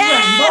 Reverend,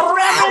 the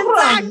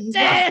Reverend.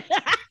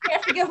 Doctor.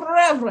 Can't forget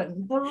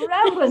Reverend, the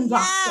Reverend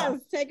Doctor.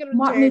 Yes, take it to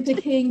Martin church.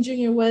 Luther King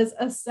Jr. was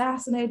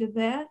assassinated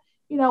there.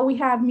 You know, we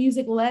have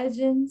music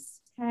legends,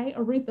 okay?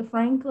 Aretha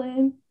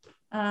Franklin,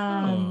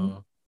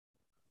 Oh.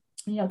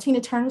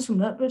 Tina Turner's from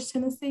Nutbush,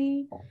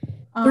 Tennessee.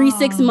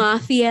 3-6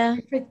 Mafia.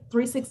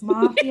 3-6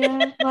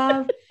 Mafia,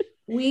 love.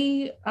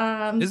 Is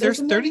there there's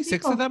many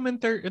 36 people. of them in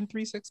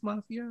 3-6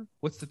 Mafia?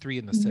 What's the 3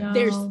 and the 6? No.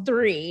 There's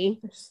 3.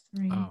 There's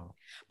 3. Oh.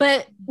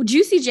 But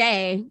Juicy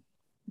J,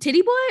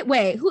 Titty Boy?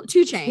 Wait, who?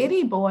 2 Chainz.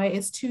 Kitty Boy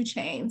is 2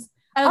 Chainz.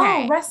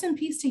 Okay. Oh, rest in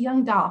peace to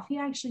Young Dolph. He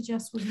actually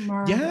just was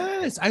murdered.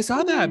 Yes, I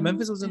saw that.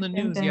 Memphis was in the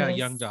news. Yeah, Memphis.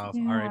 Young Dolph.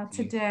 Yeah, R.I.P.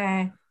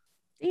 today.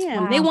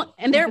 Damn. Wow. They want,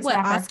 and they're Memphis what,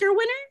 rapper. Oscar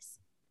winners?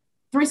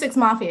 3-6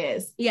 Mafia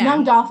is. Yeah.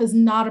 Young Dolph is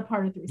not a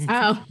part of 3-6.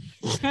 Oh,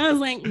 I was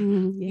like,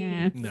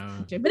 yeah.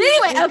 No. But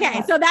anyway,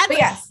 okay. So that's But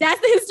yes.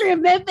 that's the history of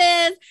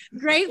Memphis.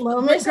 Great,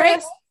 Little Miss great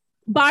Memphis.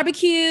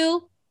 barbecue,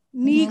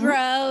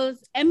 Negroes,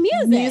 and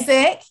music.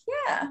 Music.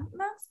 Yeah,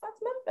 that's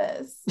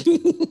Memphis.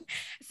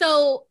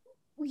 So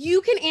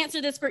you can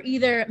answer this for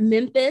either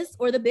Memphis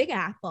or the Big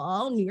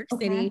Apple, New York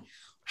Okay. City.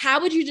 How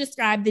would you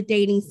describe the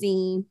dating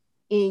scene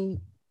in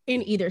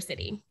either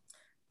city?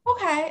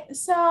 Okay,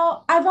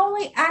 so I've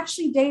only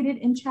actually dated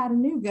in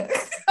Chattanooga.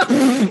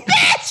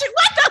 Bitch,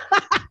 what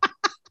the?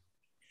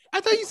 I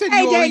thought you said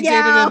Hey, you only dated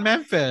Danielle. in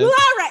Memphis. Well,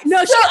 all right. No,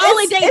 she So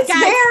only it's- dates it's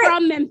guys very-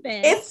 from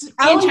Memphis.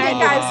 I only Chattanooga.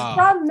 date guys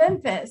from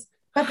Memphis,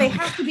 but they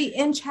have to be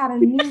in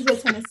Chattanooga,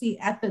 Tennessee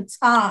at the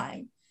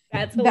time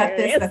That's that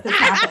hilarious. this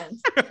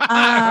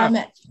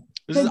happened.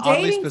 This is the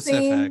oddly dating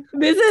specific. scene-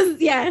 This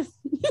is yes.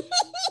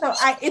 So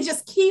it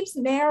just keeps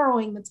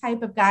narrowing the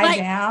type of guy Like,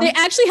 down. They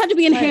actually have to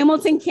be in Right.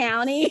 Hamilton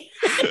County.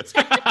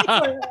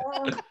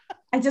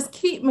 I just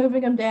keep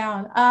moving them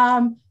down.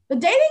 The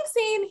dating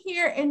scene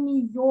here in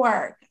New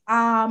York,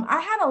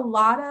 I had a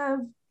lot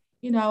of,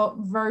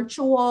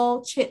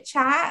 virtual chit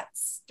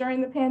chats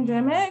during the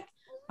pandemic.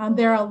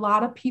 There are a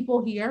lot of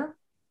people here,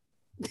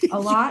 a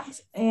lot,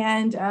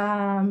 and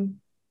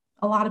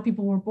a lot of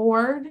people were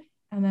bored.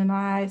 And then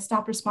I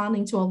stopped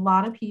responding to a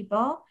lot of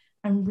people.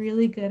 I'm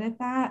really good at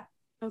that.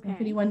 If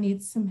anyone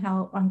needs some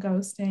help on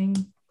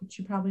ghosting, which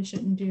you probably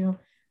shouldn't do,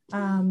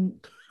 you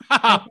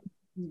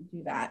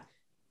do that.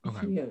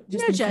 Okay. No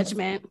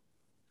judgment.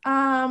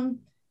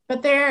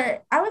 But I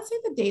would say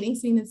the dating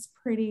scene is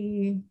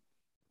pretty,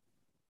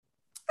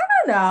 I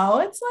don't know.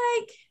 It's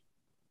like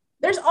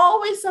there's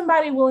always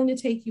somebody willing to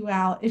take you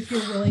out if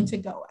you're willing to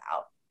go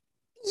out.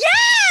 Yes,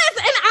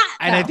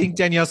 And I think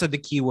Danielle said the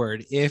key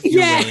word, if you're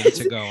Yes. willing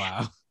to go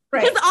out.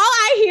 Right. Because all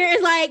I hear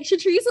is like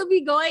Shatrice will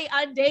be going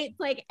on dates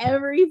like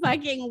every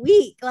fucking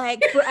week,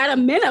 like at a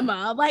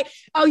minimum. Like,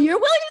 oh, you're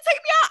willing to take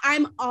me out?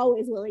 I'm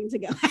always willing to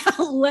go out.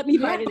 Let me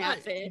find an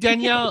outfit.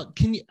 Danielle,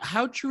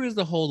 how true is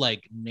the whole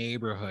like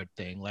neighborhood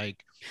thing?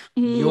 Like,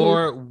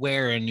 you're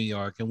where in New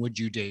York, and would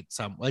you date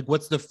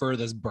what's the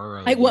furthest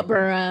borough? Like what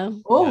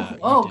borough?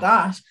 Oh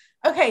gosh.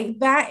 Okay,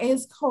 that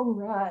is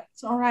correct.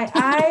 All right.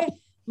 I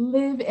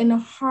live in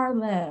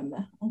Harlem.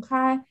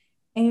 Okay.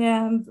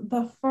 And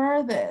the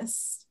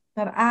furthest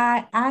that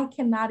I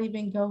cannot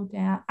even go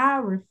down. I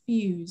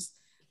refuse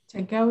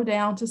to go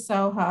down to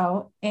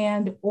Soho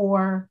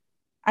or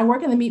I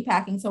work in the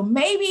meatpacking. So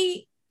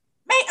maybe,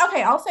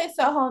 I'll say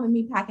Soho and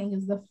the meatpacking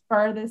is the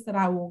furthest that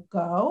I will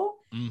go.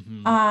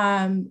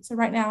 Mm-hmm. So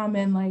right now I'm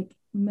in like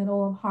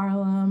middle of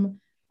Harlem,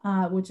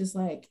 which is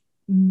like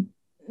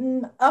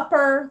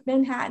upper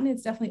Manhattan.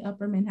 It's definitely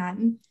upper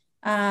Manhattan.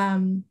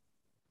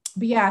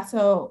 But yeah,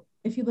 so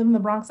if you live in the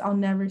Bronx, I'll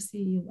never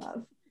see you,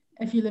 love.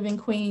 If you live in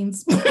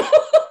Queens,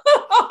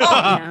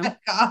 my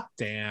God.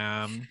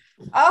 Damn.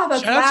 Oh,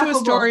 that's shout out to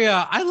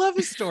Astoria. I love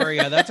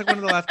Astoria. That's like one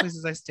of the last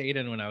places I stayed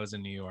in when I was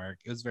in New York.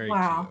 It was very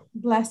cute.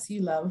 Bless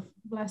you, love.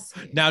 Bless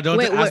you. Now, don't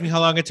ask me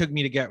how long it took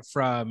me to get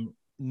from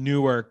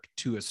Newark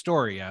to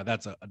Astoria.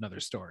 That's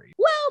another story.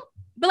 Well,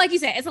 but like you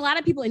said, it's a lot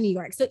of people in New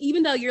York. So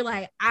even though you're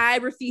like, I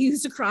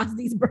refuse to cross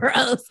these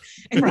boroughs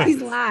and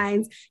these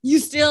lines, you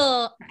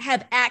still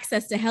have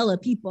access to hella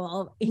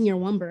people in your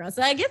one borough.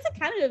 So I guess it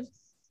kind of,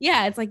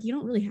 it's like you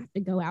don't really have to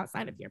go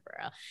outside of your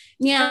borough.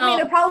 Yeah, I mean,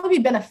 it'd probably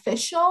be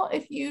beneficial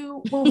if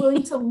you were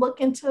willing to look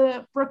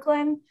into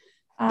Brooklyn.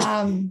 To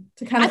kind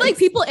of, I feel like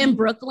people in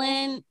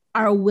Brooklyn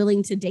are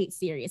willing to date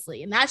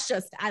seriously, and that's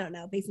just I don't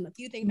know, based on a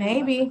few things.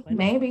 Maybe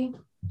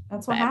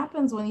that's what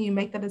happens when you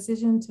make the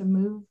decision to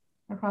move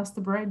across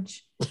the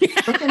bridge.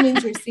 Brooklyn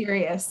means you're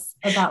serious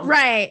about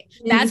right.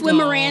 That's when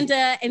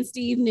Miranda and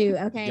Steve knew.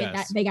 Okay,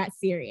 that they got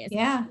serious.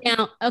 Yeah.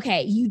 Now,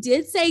 okay, you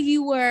did say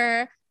you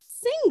were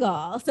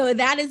single, so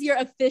that is your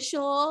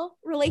official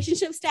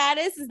relationship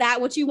status. Is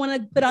that what you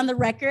want to put on the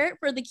record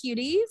for the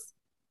cuties?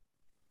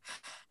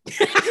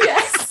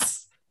 Yes.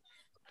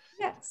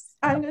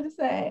 I'm gonna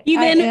say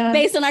even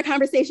based on our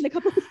conversation a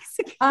couple weeks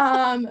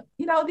ago.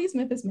 These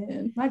Memphis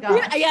men, my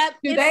God,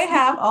 do they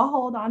have a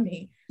hold on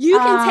me? You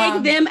can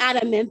take them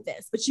out of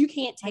Memphis, but you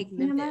can't take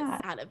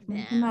Memphis out of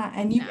them.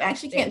 And you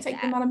actually can't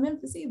take them out of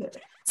Memphis either.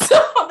 So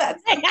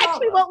that's they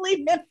actually won't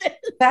leave Memphis.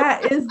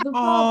 That is the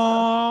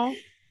problem.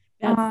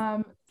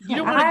 You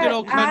don't want a good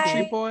old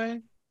country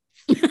boy?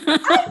 Yes,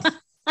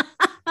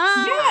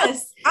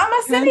 I'm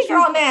a city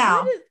girl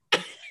now.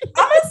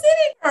 I'm a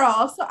city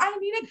girl, so I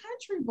need a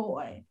country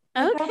boy.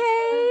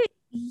 Okay.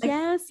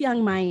 Yes,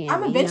 young Miami.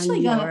 I'm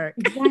eventually gonna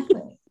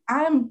exactly.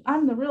 I'm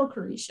the real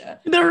Carisha.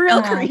 The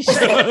real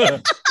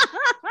Carisha.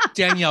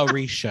 Danielle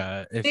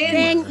Risha.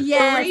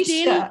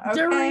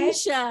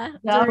 Darisha.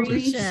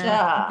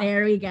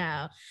 There we go.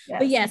 Yes.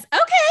 But yes,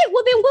 okay.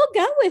 Well, then we'll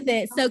go with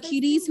it. So,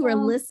 cuties who are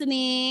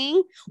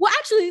listening,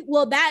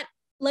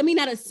 let me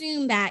not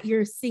assume that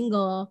you're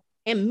single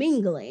and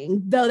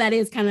mingling, though that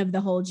is kind of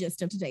the whole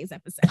gist of today's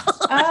episode.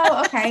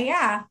 Oh, okay,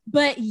 yeah.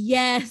 But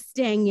yes,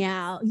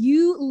 Danielle,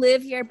 you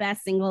live your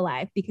best single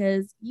life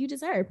because you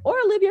deserve, or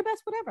live your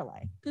best whatever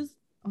life because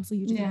also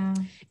you deserve. Yeah.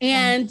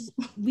 And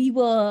we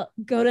will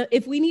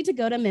if we need to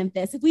go to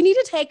Memphis, if we need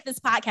to take this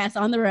podcast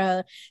on the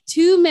road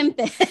to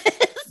Memphis.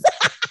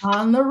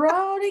 On the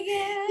road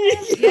again.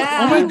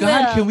 Yeah. Oh my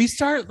God, can we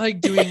start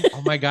like doing,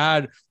 oh my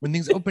God, when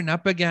things open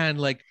up again,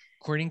 like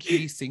Courting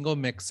Cutie single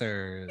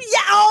mixers. Yeah.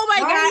 Oh my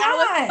God.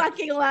 I would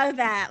fucking love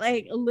that.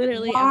 Like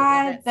literally.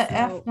 Why the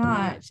F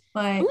not?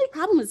 Like, the only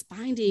problem is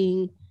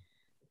finding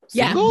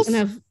singles?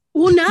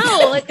 Well,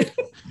 no. Like,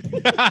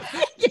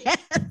 yes.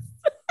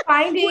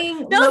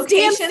 Finding those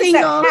damn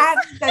singles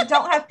that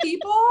don't have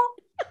people.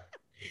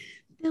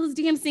 Those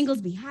damn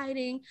singles be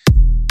hiding.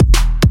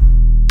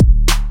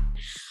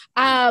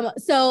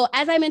 So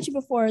as I mentioned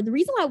before, the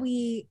reason why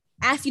we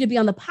asked you to be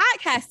on the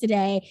podcast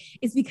today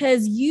is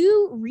because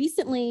you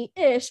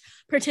recently-ish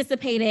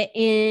participated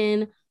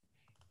in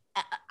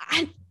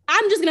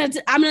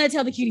I'm gonna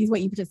tell the cuties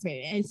what you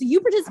participated in. So you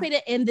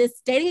participated in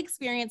this dating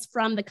experience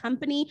from the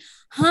company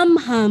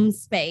Hum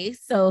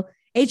Space. So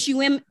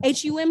HUM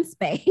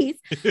Space.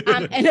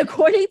 And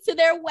according to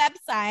their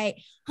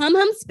website, Hum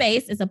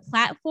Space is a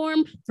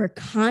platform for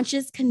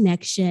conscious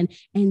connection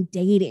and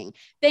dating.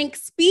 Think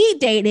speed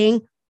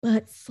dating,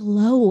 but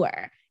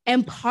slower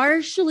and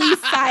partially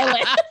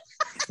silent.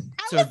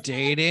 So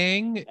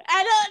dating?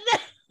 I don't know.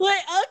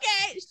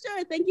 Okay,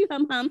 sure. Thank you,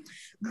 Hum.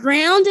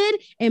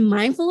 Grounded in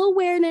mindful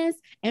awareness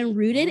and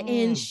rooted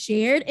in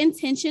shared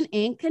intention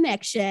and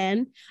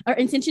connection, or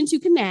intention to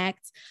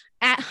connect.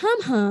 At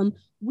Hum,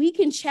 we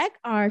can check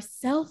our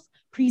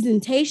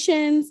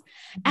self-presentations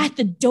at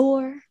the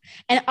door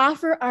and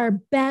offer our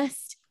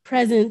best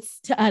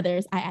presence to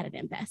others. I added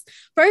in best.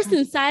 First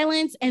in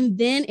silence and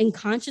then in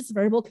conscious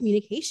verbal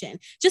communication.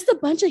 Just a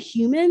bunch of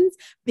humans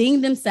being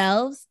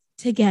themselves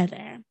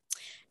together.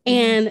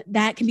 And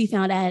that can be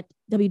found at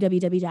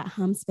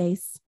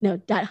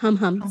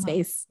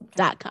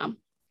www.humspace.com.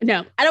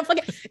 No, I don't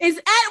fucking. It's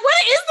at what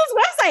is this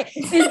website?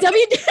 It's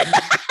w.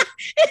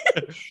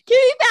 Can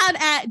be found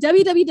at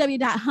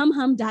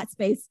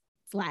www.humhum.space/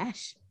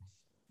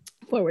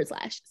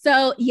 //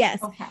 So yes.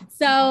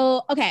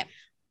 So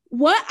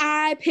what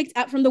I picked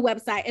up from the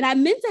website, and I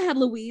meant to have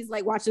Louise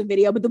like watch the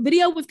video, but the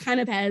video was kind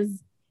of as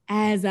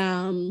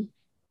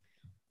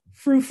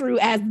frou-frou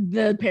as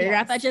the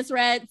paragraph I just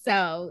read.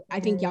 So I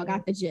think y'all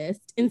got the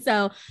gist. And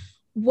so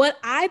what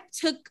I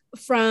took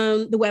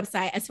from the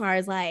website as far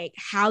as like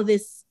how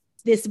this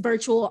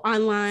virtual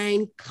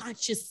online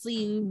conscious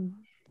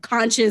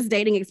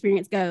dating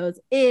experience goes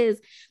is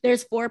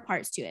there's 4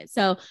 parts to it.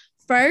 So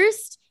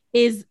first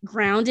is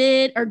ground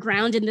in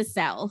the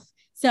self.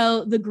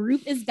 So the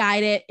group is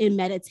guided in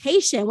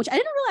meditation, which I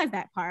didn't realize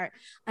that part.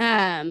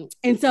 And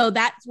so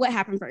that's what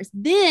happened first.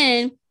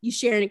 Then you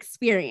share an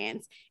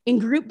experience. In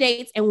group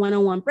dates and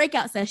one-on-one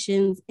breakout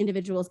sessions,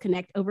 individuals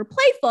connect over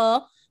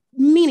playful,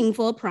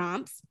 meaningful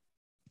prompts.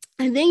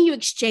 And then you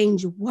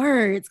exchange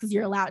words because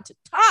you're allowed to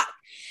talk.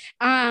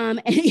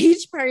 And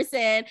each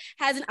person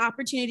has an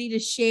opportunity to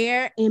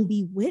share and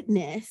be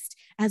witnessed,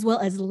 as well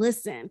as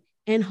listen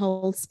and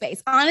hold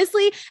space.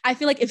 Honestly, I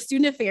feel like if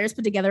Student Affairs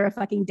put together a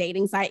fucking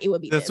dating site, it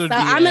would be this. So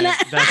I'm like,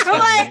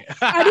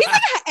 are these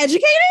like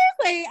educators?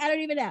 Like, I don't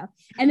even know.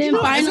 And then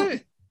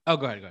finally, go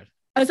ahead.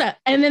 Oh, sorry.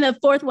 And then the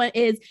 4th one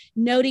is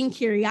noting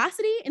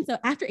curiosity. And so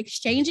after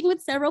exchanging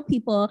with several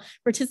people,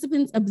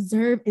 participants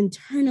observe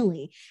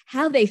internally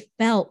how they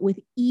felt with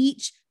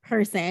each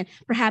person,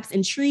 perhaps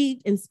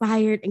intrigued,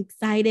 inspired,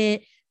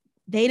 excited.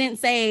 They didn't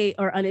say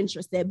or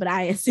uninterested, but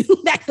I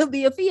assume that could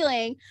be a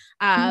feeling.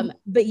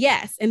 But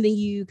yes, and then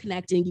you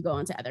connect and you go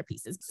on to other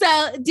pieces.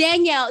 So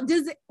Danielle,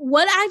 does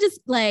what I just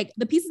like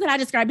the pieces that I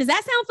described, does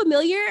that sound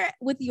familiar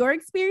with your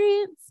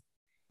experience?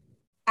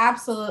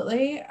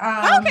 Absolutely.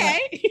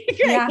 Okay.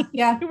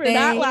 Yeah. We're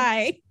not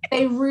lying.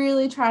 They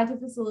really tried to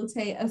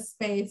facilitate a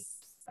space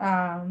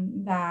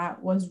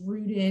that was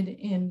rooted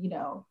in,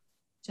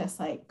 just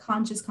like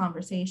conscious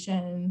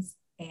conversations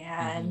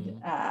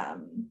and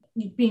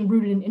being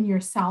rooted in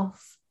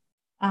yourself,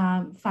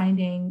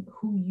 finding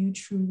who you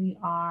truly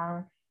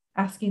are,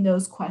 asking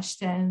those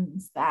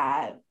questions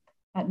that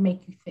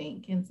make you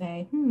think and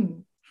say,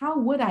 how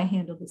would I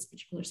handle this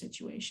particular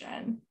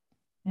situation?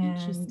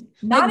 And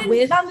not in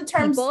the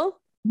terms people?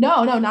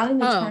 No, not in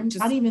the terms,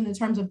 not even in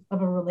terms of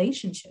a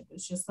relationship.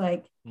 It's just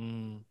like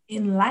in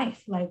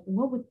life, like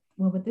what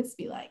would this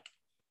be like?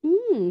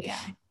 Yeah.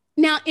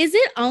 Now, is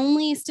it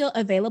only still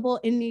available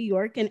in New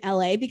York and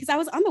LA? Because I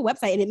was on the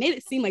website and it made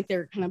it seem like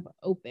they're kind of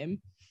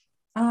open.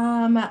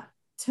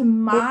 To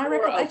my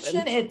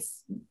recollection,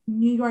 it's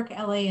New York,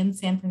 LA, and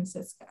San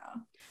Francisco.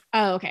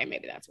 Oh, okay.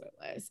 Maybe that's what it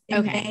was.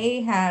 It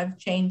may have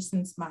changed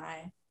since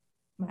my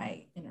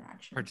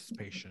interaction.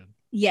 Participation.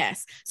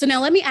 Yes. So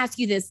now let me ask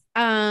you this.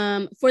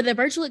 For the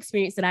virtual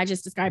experience that I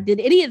just described,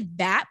 did any of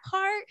that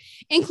part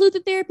include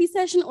the therapy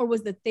session, or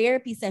was the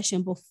therapy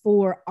session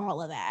before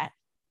all of that?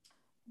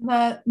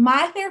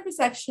 My therapy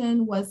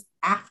section was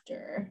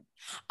after.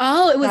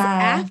 Oh, it was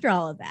after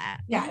all of that.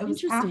 Yeah, it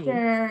was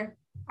after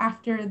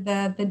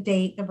the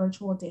date, the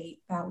virtual date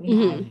that we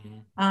had,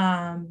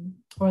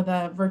 or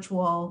the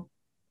virtual,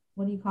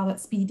 what do you call it?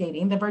 Speed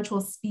dating, the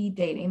virtual speed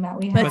dating that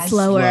we had. But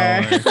slower.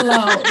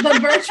 The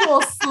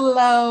virtual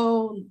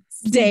slow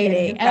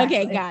dating. Exactly.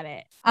 Okay, got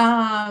it.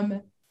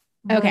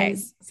 Okay.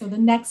 So the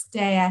next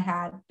day I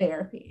had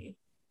therapy.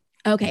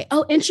 Okay.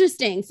 Oh,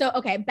 interesting. So,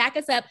 back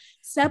us up.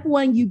 Step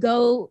 1, you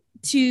go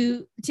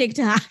to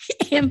TikTok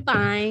and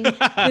find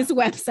this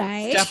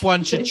website. Step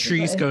 1,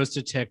 Shatrice goes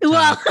to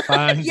TikTok.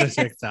 Finds the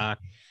TikTok.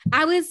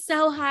 I was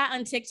so hot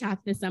on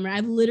TikTok this summer.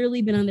 I've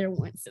literally been on there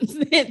once since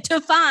then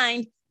to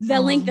find the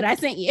link that I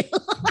sent you.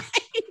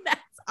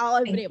 That's all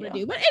I've been able to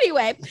do. But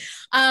anyway,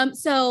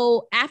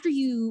 so after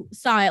you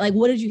saw it, like,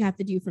 what did you have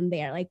to do from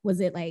there? Like, was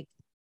it like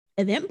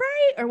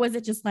Eventbrite, or was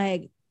it just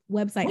like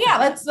website?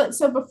 Yeah,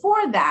 so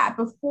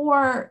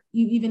before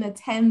you even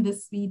attend the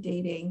speed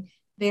dating,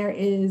 there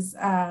is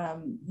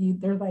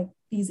there's like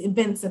these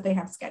events that they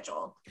have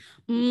scheduled.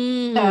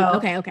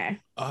 Okay.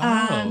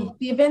 The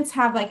events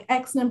have like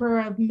X number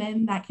of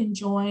men that can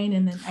join,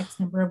 and then X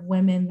number of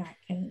women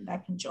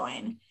that can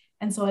join.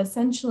 And so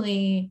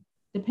essentially,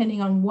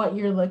 depending on what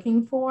you're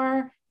looking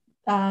for,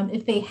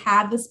 if they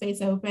have the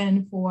space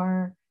open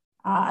for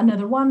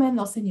another woman,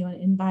 they'll send you an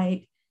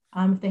invite.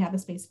 If they have the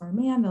space for a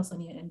man, they'll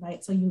send you an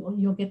invite. So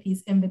you'll get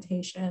these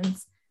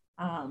invitations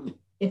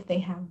if they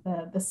have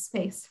the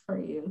space for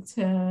you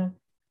to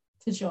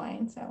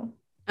join. So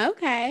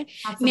that's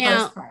the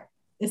first part,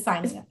 is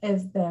signing up,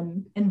 is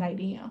them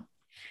inviting you.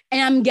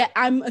 And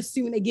I'm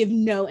assuming they give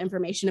no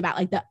information about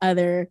like the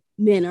other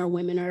men or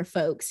women or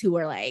folks who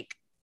are like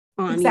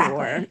on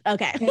your.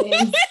 Okay.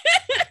 It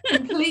is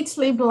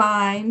completely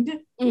blind.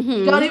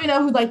 You don't even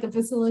know who like the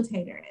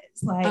facilitator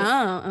is. Like,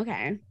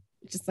 okay.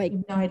 Just like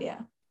no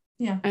idea.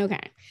 Yeah. Okay.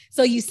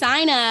 So you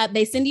sign up,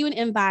 they send you an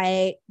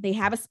invite, they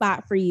have a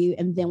spot for you,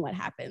 and then what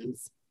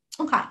happens?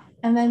 Okay.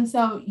 And then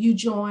so you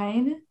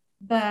join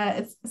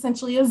it's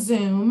essentially a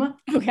Zoom.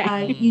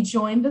 Okay. You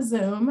join the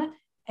Zoom,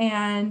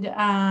 and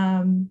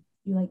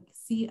like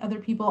see other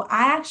people.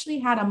 I actually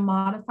had a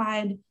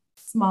modified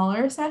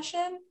smaller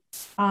session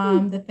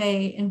that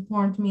they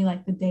informed me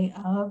like the day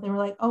of. They were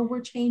like, oh,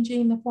 we're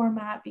changing the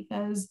format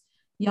because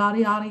yada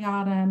yada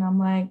yada, and I'm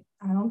like,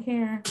 I don't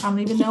care. I don't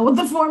even know what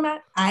the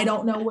format. I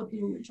don't know what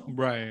the original.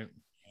 Right.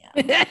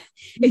 If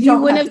you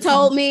wouldn't have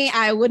told me,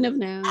 I wouldn't have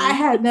known. I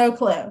had no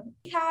clue.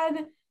 We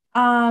had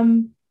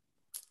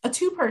a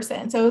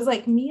 2-person, so it was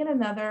like me and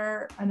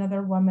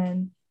another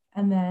woman,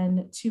 and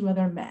then 2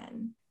 other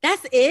men.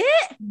 That's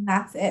it?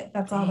 That's it.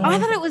 That's all. I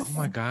thought it was oh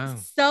my God.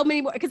 so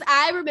many more. Because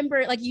I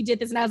remember like you did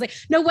this and I was like,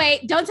 no,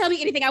 wait, don't tell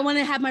me anything. I want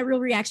to have my real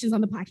reactions on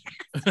the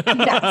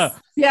podcast.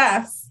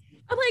 Yes.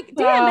 I'm like,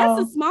 damn,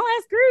 that's a small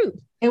ass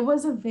group. It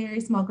was a very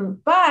small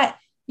group, but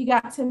you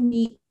got to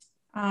meet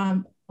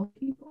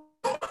people.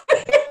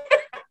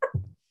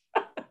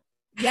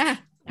 Yeah,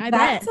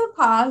 that's a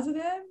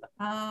positive.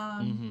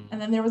 And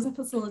then there was a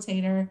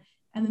facilitator,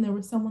 and then there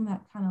was someone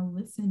that kind of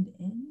listened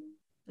in.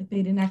 Like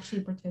they didn't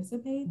actually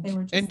participate. They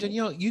were just. And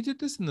Danielle, you did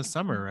this in the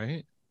summer,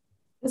 right?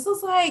 This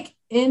was like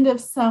end of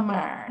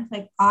summer,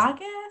 like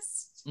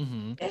August. Do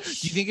you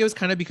think it was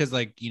kind of because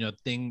like, you know,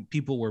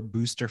 people were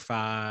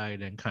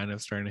booster-fied and kind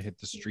of starting to hit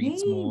the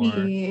streets more?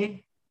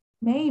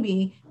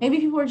 Maybe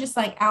people were just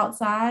like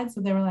outside, so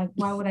they were like,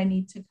 why would I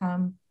need to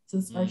come to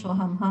this virtual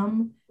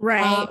hum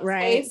right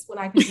space when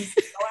I can just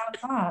go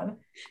outside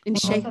and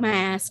shake my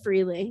ass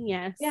freely?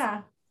 Yes.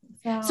 Yeah.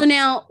 So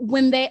now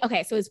when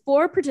so it's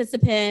 4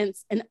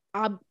 participants, an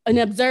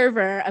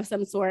observer of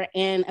some sort,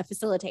 and a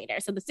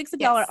facilitator. So the 6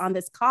 of y'all are on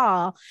this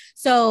call.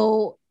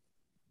 So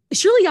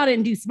surely y'all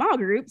didn't do small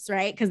groups,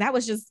 right? Because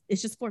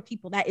it's just 4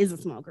 people. That is a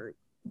small group.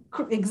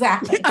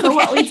 Exactly. So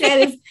what we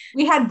did is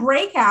we had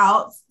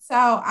breakouts. So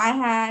I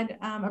had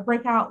a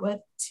breakout with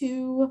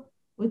two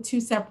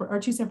separate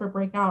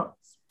breakouts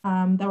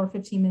that were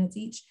 15 minutes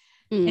each.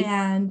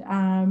 And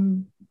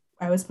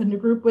I was put in a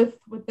group with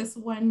this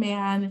one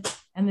man,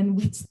 and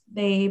then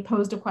they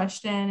posed a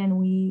question, and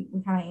we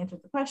kind of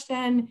answered the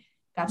question,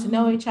 got to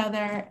know each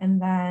other,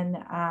 and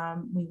then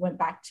we went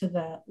back to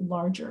the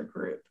larger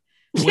group.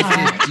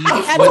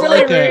 That's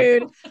really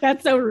rude.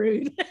 That's so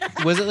rude.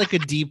 Was it like a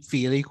deep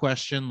feely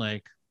question,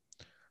 like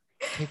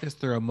take us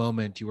through a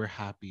moment you were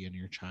happy in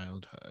your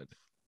childhood?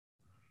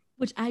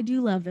 Which I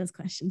do love those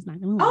questions,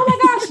 not gonna lie. Oh my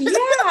gosh,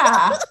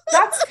 yeah.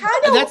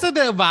 That's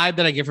the vibe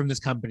that I get from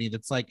this company.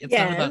 That's like, it's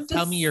not about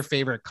tell me your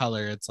favorite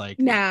color. It's like,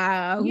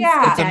 no,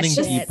 yeah, it's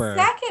something deeper.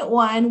 The second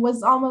one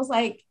was almost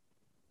like,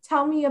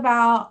 tell me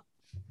about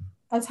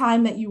a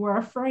time that you were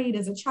afraid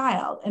as a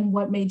child and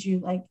what made you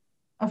like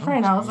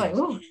afraid. I was like,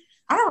 ooh,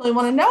 I don't really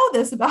want to know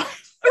this about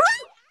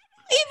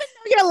even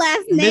know your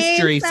last name.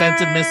 Mystery, sir.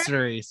 sense of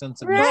mystery.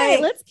 Right.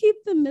 Let's keep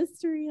the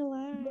mystery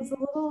alive. It was a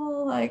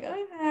little like,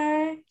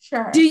 okay,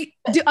 sure.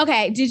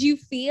 Did you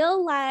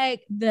feel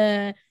like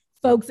the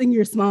folks in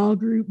your small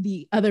group,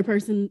 the other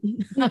person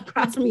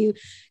across from you,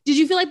 did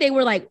you feel like they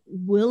were like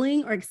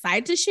willing or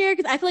excited to share?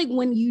 Because I feel like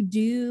when you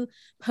do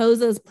pose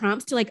those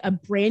prompts to like a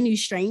brand new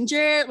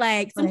stranger,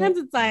 like sometimes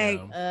it's like,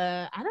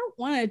 I don't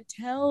want to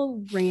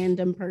tell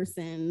random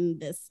person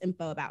this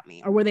info about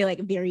me. Or were they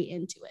like very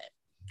into it?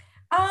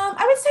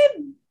 I would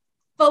say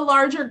the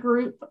larger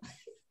group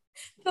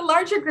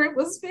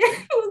was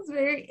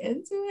very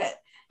into it.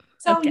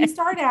 So you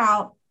start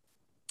out,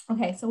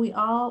 so we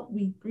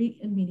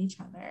greet and meet each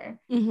other,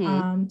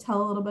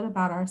 tell a little bit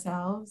about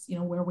ourselves, you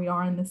know, where we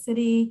are in the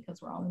city, because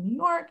we're all in New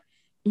York.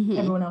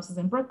 Everyone else is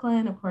in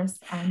Brooklyn. Of course,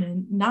 I'm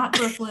in not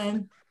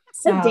Brooklyn.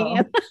 So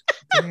damn.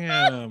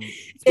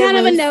 It's kind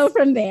of a no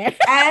from there.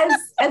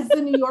 as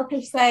the New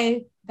Yorkers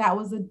say, that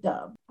was a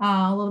dub.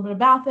 A little bit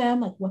about them,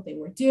 like what they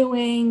were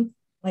doing,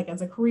 like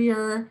as a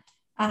career.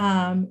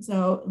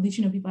 So at least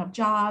you know people have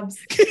jobs.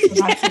 So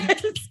yes.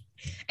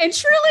 And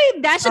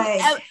truly, that should.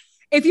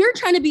 If you're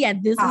trying to be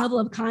at this level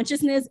of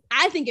consciousness,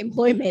 I think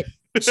employment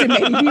should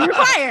maybe be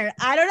required.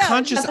 I don't know.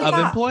 Conscious of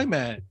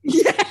employment.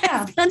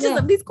 Yes. Conscious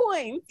of these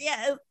coins.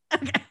 Yes.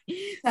 Okay.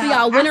 So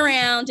y'all went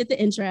around, did the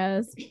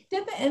intros,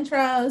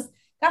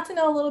 got to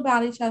know a little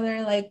about each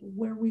other, like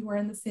where we were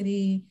in the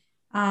city.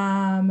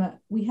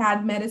 We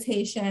had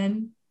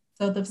meditation.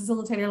 So the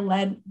facilitator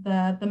led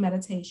the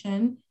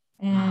meditation,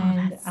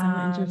 and that's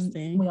so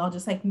interesting. We all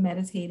just like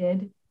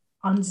meditated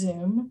on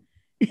Zoom.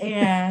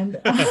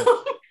 And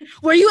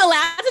were you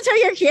allowed to turn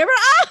your camera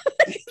off?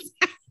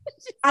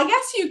 I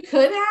guess you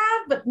could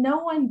have, but no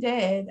one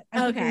did.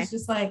 I think it was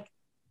just like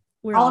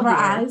all of our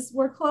eyes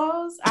were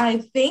closed. I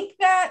think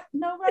that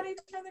nobody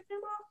turned their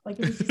camera off. Like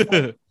it was just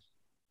like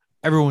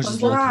everyone's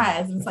just looking.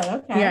 Eyes. And it's like,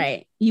 okay. You're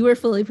right. You were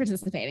fully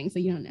participating, so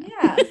you don't know.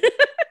 Yeah.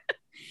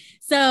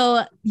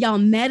 So y'all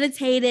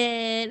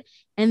meditated,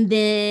 and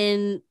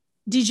then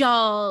did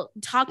y'all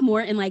talk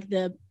more in like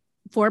the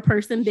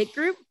 4-person big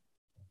group?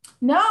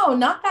 No,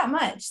 not that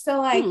much. So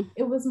like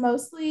it was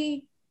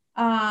mostly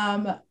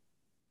so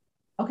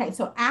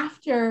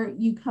after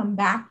you come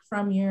back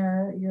from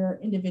your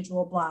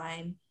individual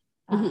blind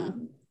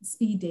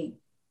speed date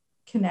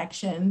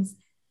connections,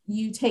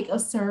 you take a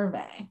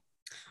survey.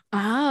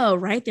 Oh,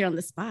 right there on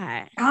the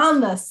spot.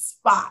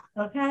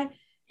 Okay.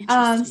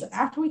 So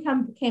after we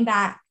came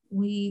back,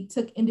 we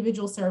took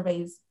individual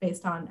surveys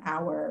based on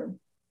our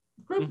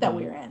group that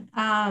we were in.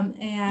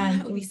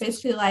 And it was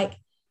basically like,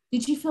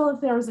 did you feel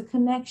if there was a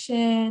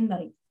connection?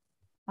 Like,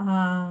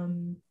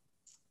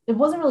 it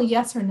wasn't really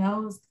yes or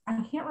no.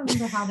 I can't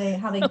remember how they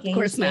Of gauged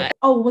course not. it.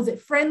 Oh, was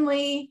it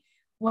friendly?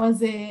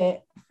 Was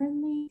it a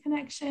friendly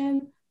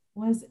connection?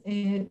 Was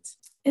it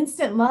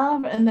instant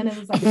love? And then it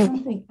was like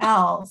something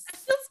else.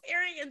 That's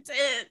very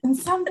intense. And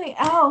something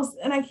else.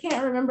 And I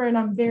can't remember. And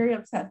I'm very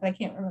upset that I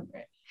can't remember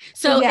it.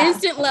 So yeah.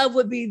 instant love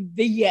would be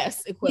the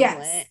yes equivalent.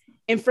 Yes.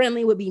 And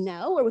friendly would be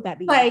no, or would that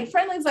be like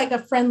friendly is like a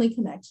friendly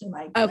connection?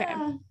 Like, okay,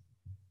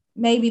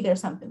 maybe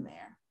there's something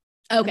there.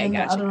 Okay, and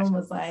gotcha. The other one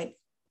was like,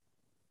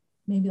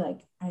 maybe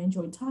like I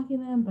enjoyed talking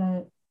to them,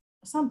 but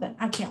something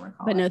I can't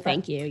recall. But no,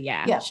 thank you.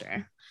 Yeah,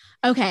 sure.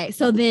 Okay,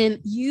 so then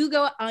you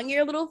go on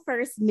your little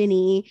first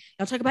mini.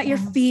 Y'all talk about your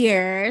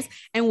fears,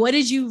 and what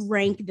did you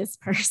rank this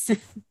person?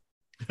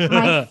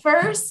 My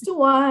first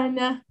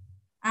one,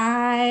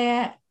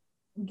 I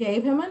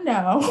gave him a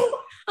no.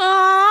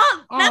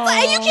 Oh, that's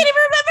why you can't even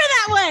remember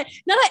that one.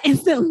 Not an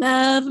instant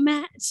love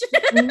match.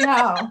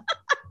 No,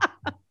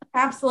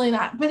 absolutely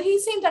not. But he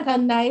seemed like a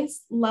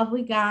nice,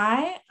 lovely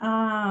guy.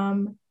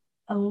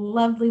 A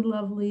lovely,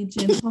 lovely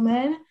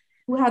gentleman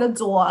who had a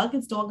dog.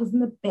 His dog was in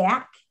the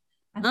back.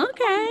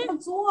 Okay. A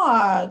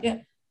dog.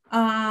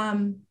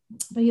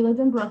 But he lived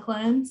in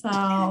Brooklyn,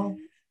 so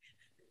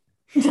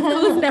it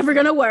was never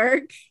gonna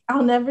work.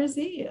 I'll never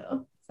see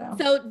you.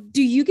 So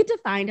do you get to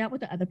find out what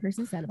the other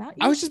person said about you?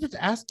 I was just about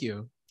to ask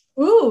you.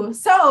 Ooh,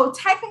 so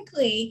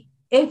technically,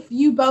 if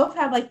you both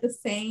have like the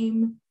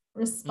same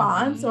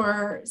response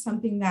or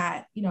something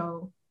that, you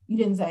know, you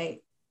didn't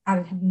say,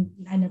 I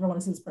never want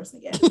to see this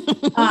person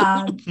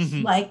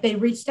again. Like they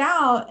reached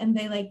out and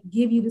they like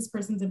give you this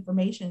person's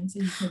information so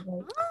you could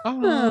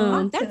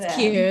like, that's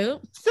cute.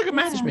 It's like a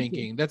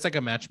matchmaking. That's like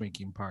a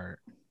matchmaking part.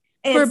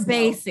 For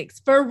basics,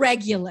 for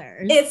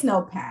regulars. It's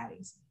no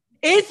Patties.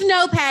 It's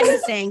no Patty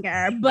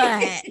Sanger,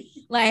 but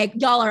like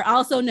y'all are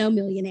also no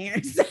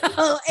millionaires.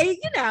 So, and,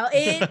 you know,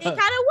 it kind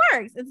of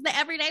works. It's the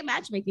everyday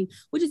matchmaking,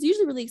 which is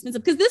usually really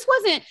expensive because this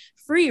wasn't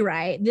free,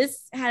 right?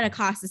 This had a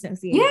cost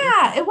associated.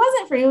 Yeah, it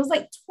wasn't free. It was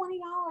like $20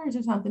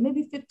 or something,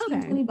 maybe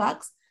 $15-$20.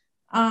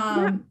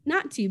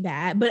 Not too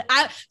bad, but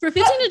for $15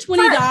 to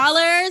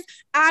 $20,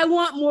 I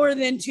want more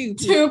than two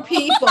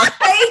people.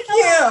 Thank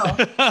you.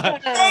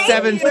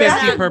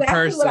 $7.50 per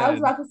person. What I was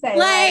about to say.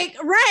 Like,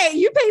 right?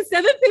 You pay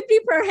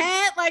 $7.50 per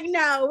head. Like,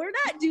 no, we're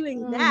not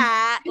doing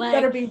that. You like,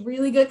 better be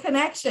really good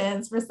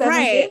connections for $7.50.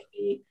 Right.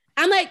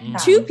 I'm like,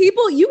 two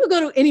people, you could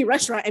go to any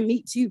restaurant and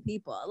meet two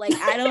people. Like,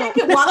 I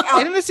don't walk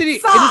out. In a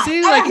city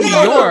like New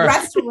York.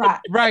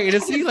 Restaurant. Right. In a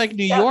city like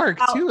New York,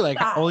 too. Like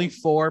only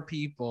 4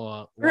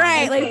 people.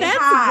 Right. Like, that's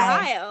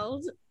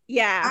wild.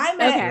 Yeah. I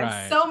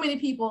met so many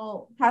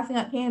people passing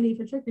out candy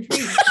for trick or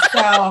treat.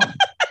 So,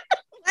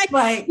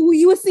 like, were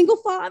you a single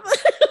father?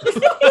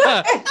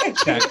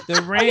 Check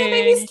the ring. Okay,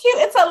 baby's cute.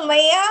 It's a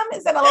lamb.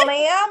 Is it a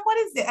lamb? What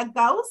is it? A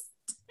ghost?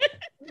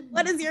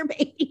 What is your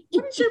baby?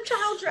 What is your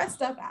child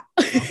dressed up at?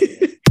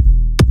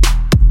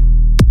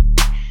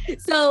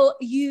 So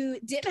you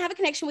didn't have a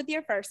connection with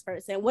your first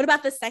person. What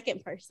about the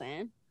second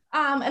person?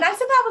 And I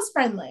said that was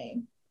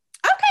friendly.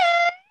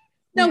 Okay.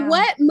 Now,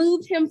 what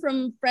moved him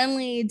from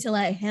friendly to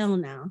like hell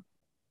no?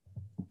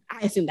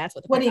 I assume that's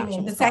what. What do you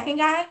mean? The second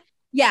guy?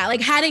 Yeah.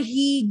 Like, how did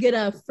he get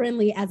a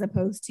friendly as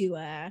opposed to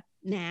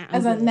nah?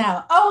 As a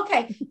no. Oh,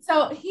 okay.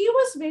 So he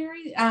was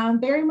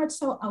very much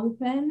so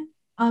open.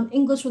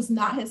 English was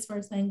not his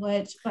first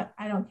language, but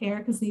I don't care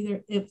because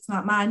it's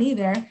not mine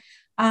either.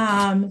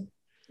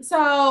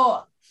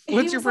 So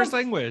what's your first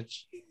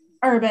language?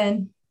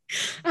 Urban.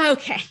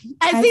 Okay.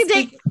 I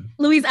think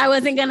Louise, I just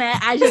wasn't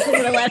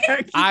gonna let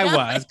her. I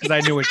was, because I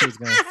knew what she was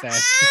gonna say.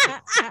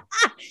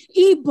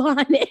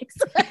 Ebonics.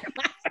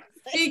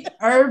 Speak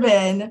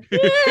urban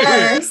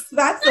first.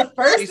 That's the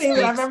first thing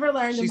that I've ever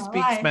learned in my life.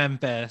 She speaks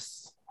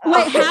Memphis.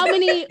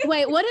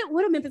 Wait, what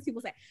do Memphis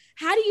people say?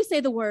 How do you say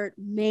the word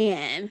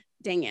man,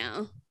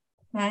 Danielle?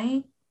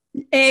 Right?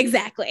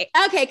 Exactly.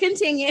 Okay,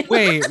 continue.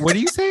 Wait, what are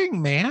you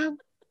saying? Man?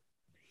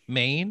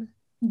 Maine?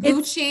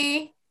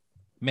 Gucci.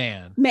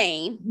 Man.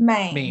 Maine.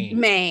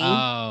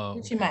 Oh.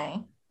 Gucci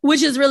Mane.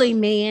 Which is really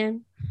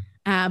man.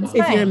 If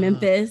you're in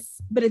Memphis,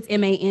 but it's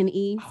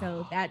MANE.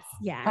 So that's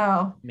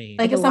Oh. Maine.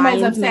 Like if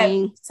somebody's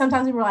upset,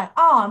 sometimes people are like,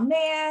 oh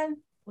man.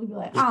 We'd be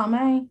like, oh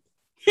man.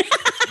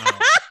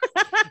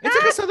 It's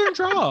like a southern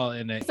drawl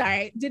in it.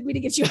 Sorry, didn't mean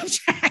to get you off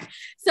track.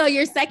 So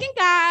your second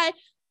guy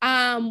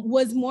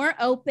was more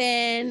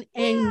open,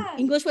 and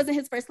English wasn't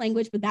his first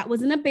language, but that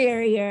wasn't a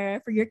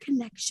barrier for your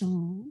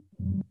connection.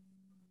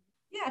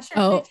 Yeah,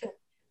 sure.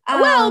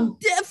 Oh.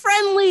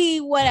 Friendly,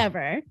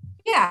 whatever.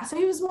 Yeah, so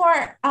he was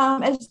more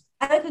I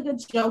like a good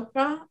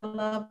joker. I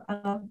love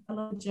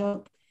a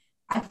joke.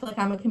 I feel like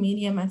I'm a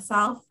comedian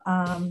myself.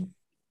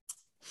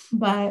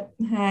 But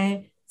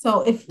hey,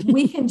 so if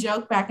we can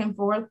joke back and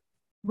forth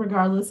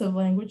regardless of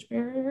language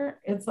barrier,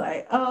 it's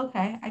like, oh,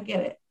 okay, I get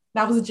it.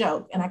 That was a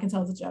joke, and I can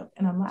tell it's a joke,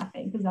 and I'm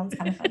laughing because that was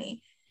kind of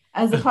funny.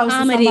 as opposed to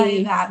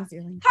somebody that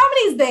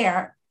comedy's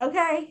there.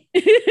 Okay.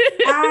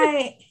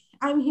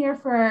 I'm here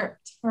for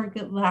a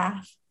good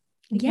laugh.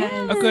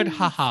 Yeah. A good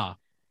haha.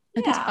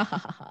 Yeah.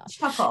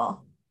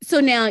 Chuckle. So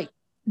now, what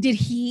did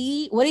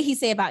he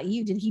say about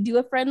you? Did he do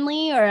a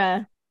friendly or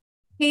a?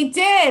 He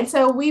did.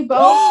 So we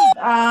both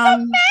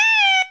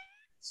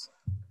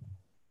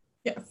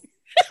yes.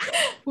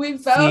 We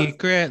both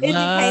Secret indicated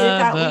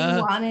that lover.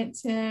 we wanted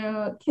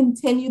to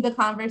continue the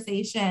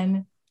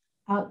conversation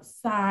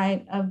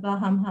outside of the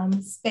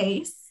hum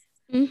space.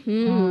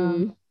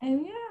 Mm-hmm.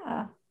 And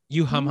yeah.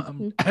 You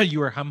hum. You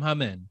were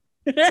humming.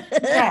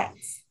 Correct.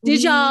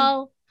 Did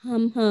y'all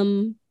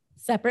hum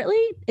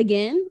separately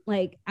again,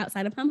 like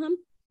outside of hum?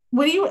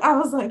 What do you? I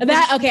was like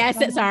that. Okay, I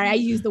said sorry. I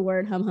used the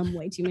word hum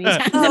way too many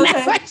times in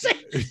that question.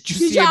 Did you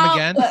see him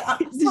again?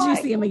 Did you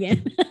see him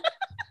again?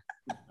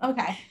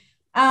 Okay.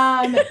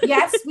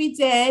 Yes, we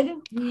did.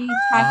 We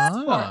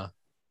texted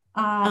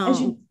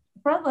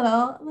for a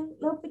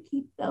little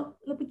poquito.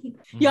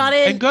 Y'all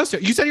did. And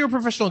ghoster. You said you were a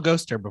professional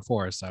ghoster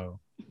before, so.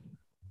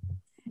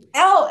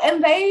 Oh,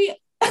 and they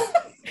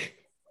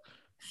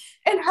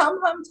and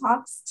Hum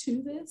talks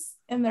to this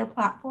in their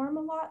platform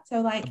a lot.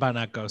 So like about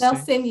not ghosting. They'll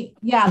send you,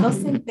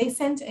 they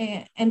sent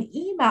an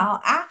email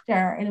after,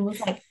 and it was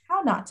like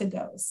how not to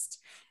ghost.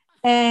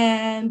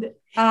 And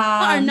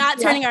are not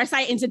turning our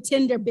site into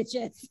Tinder,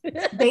 bitches.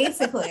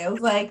 Basically, it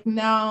was like,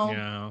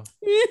 no.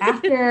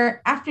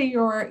 Yeah. After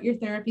your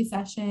therapy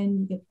session,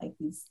 you get like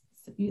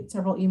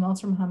several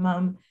emails from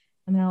Hum,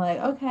 and they're like,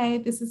 okay,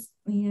 this is,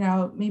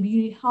 maybe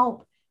you need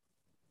help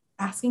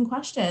asking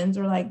questions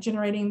or like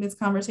generating this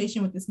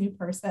conversation with this new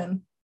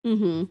person.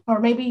 Mm-hmm. Or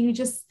maybe you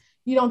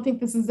don't think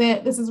this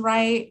is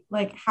right,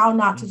 like how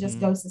not to just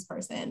ghost this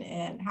person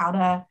and how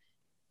to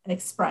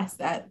express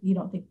that you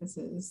don't think this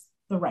is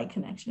the right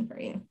connection for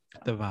you.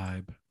 The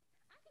vibe.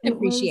 I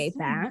appreciate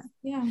that.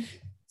 Yeah.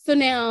 So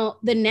now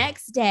the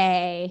next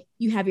day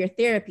you have your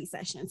therapy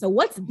session. So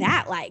what's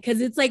that like? Because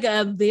it's like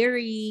a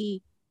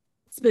very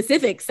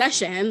specific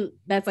session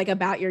that's like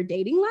about your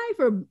dating life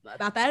or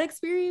about that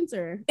experice,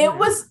 or it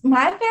was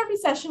my therapy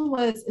session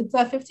it's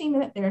a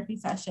 15-minute therapy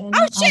session.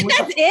 Oh shit,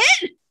 that's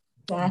it?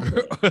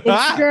 Exactly.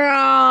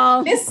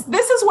 Girl, this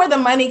is where the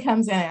money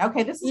comes in.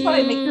 Okay, this is what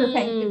I make her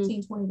paying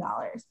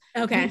 $15-$20.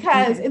 Okay,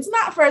 because it's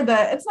not for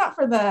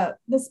the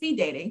speed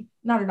dating,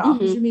 not at all,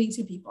 because you're meeting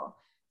two people,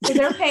 so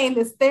they're paying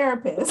this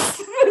therapist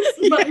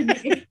this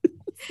money.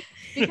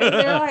 Because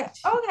they're like,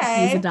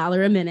 okay, it's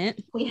 $1 a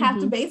minute. We have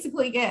to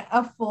basically get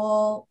a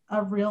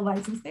real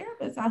licensed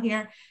therapist out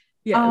here.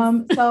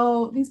 Yes.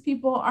 So these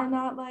people are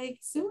not like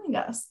suing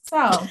us.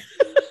 So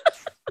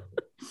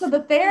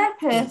the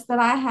therapist that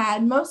I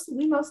had,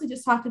 we mostly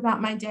just talked about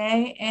my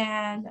day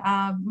and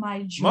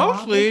my job.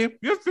 Mostly,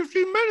 you have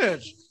 15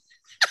 minutes.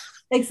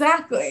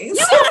 Exactly. You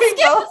skip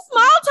the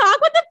small talk.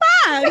 What the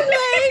fuck?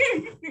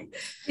 Like,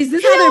 is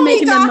this how they're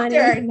making the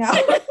money? No.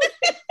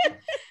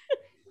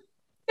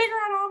 Figure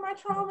out all my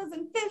traumas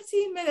in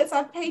 15 minutes.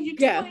 I've paid you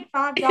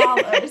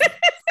 $25.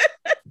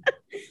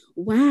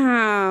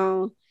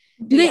 Wow.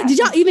 Did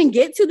y'all even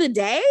get to the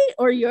day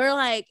or your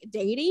like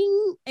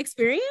dating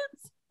experience?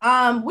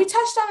 We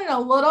touched on it a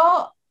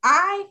little.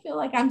 I feel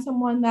like I'm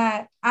someone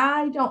that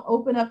I don't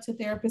open up to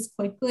therapists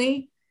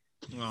quickly.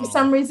 For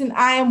some reason,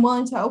 I am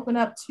willing to open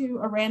up to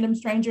a random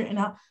stranger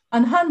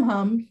on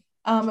Hum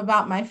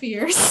about my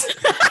fears.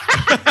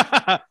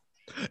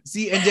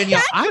 See, and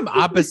Danielle, I'm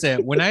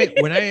opposite. When I,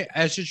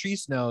 as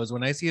Shatrice knows,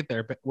 when I see a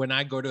therapist, when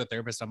I go to a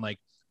therapist, I'm like,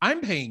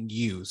 I'm paying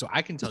you, so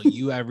I can tell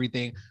you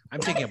everything. I'm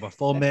taking up a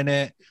full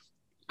minute.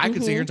 I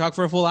could sit here and talk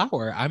for a full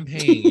hour. I'm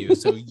paying you,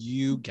 so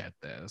you get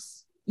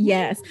this.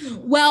 Yes.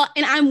 Well,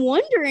 and I'm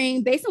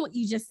wondering, based on what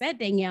you just said,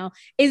 Danielle,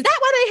 is that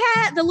why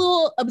they had the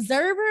little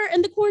observer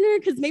in the corner?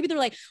 Because maybe they're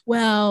like,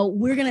 well,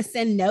 we're going to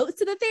send notes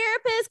to the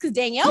therapist because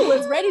Danielle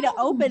was ready to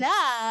open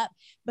up.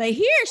 But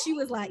here she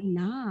was like,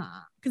 nah,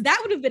 because that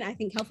would have been, I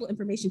think, helpful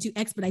information to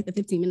expedite the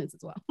 15 minutes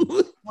as well.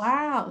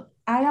 Wow.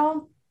 I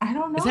don't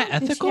know. Is that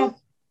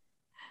ethical?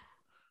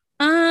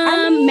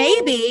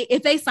 Maybe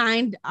if they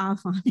signed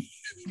off on it.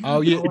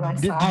 Oh, yeah.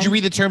 Did you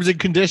read the terms and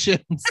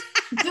conditions?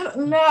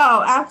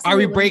 No, absolutely.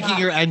 Are you breaking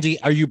your NDA?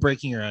 Are you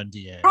breaking your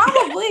NDA?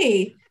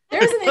 Probably.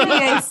 There's an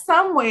NDA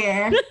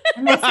somewhere,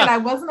 and they said I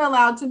wasn't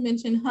allowed to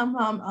mention Hum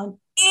on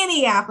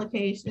any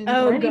application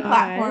or any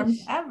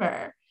platforms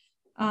ever.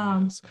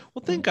 Well,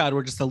 thank God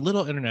we're just a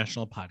little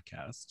international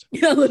podcast.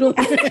 A little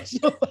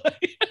international.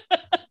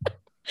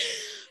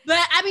 But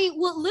I mean,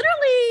 well,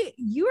 literally,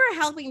 you are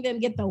helping them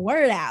get the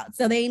word out.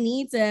 So they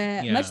need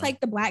to, much like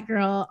the Black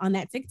girl on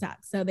that TikTok.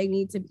 So they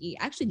need to be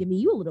actually giving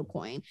you a little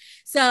coin.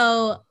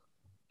 So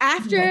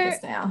after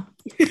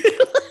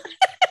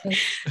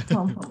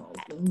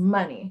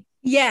money.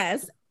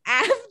 Yes.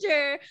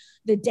 After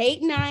the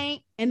date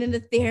night and then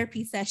the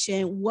therapy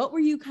session, what were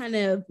you kind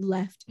of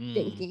left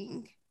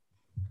thinking?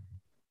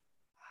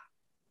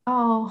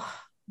 Oh,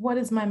 what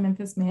is my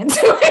Memphis man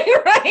doing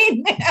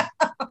right now?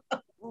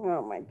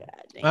 Oh my God.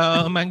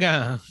 Oh my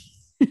God.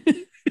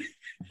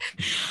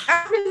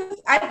 After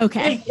this,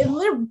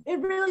 it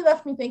really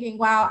left me thinking,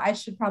 wow, I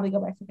should probably go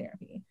back to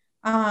therapy.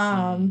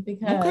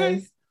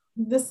 Because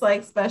this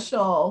like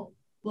special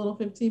little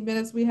 15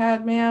 minutes we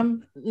had,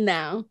 ma'am.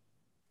 No.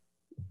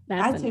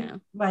 I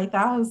could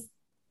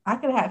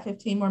have had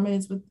 15 more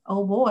minutes with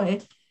old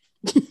boy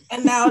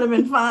and that would have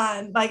been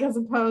fun, like as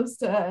opposed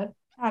to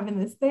having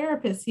this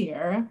therapist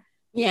here.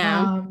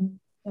 Yeah. And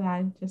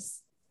I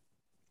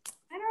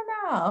don't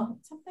know.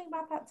 Something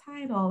about that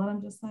title that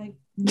I'm just like,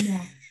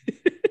 no.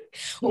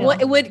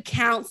 What would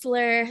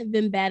counselor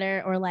been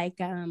better, or like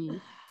I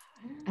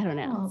don't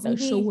know,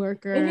 social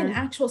worker, maybe an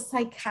actual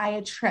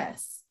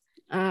psychiatrist.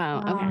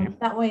 Oh, okay.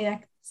 That way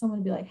someone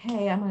would be like,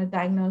 hey, I'm going to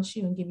diagnose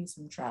you and give you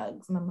some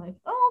drugs. And I'm like,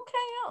 oh, okay.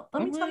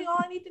 Let me tell you all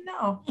I need to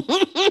know.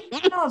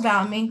 Know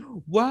about me.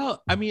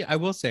 Well, I mean, I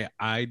will say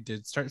I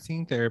did start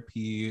seeing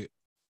therapy.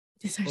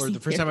 The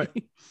first time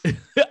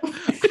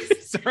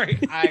sorry,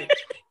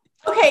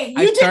 okay,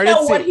 you didn't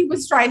know what he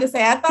was trying to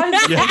say. I thought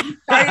he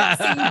started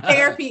seeing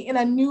therapy in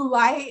a new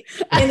light.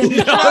 No. I knew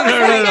it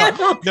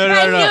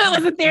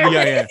was a therapy.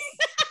 Yeah.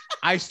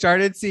 I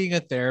started seeing a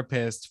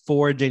therapist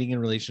for dating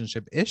and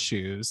relationship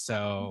issues.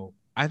 So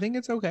I think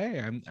it's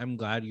okay. I'm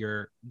glad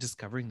you're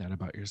discovering that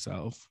about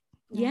yourself.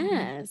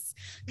 Yes.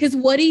 Because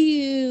what do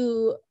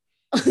you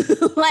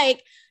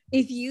like,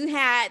 if you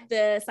had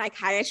the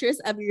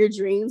psychiatrist of your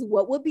dreams,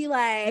 what would be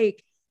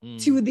like,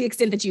 to the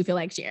extent that you feel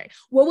like sharing,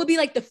 what would be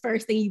like the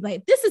first thing you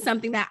like, this is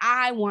something that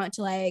I want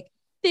to like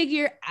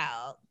figure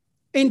out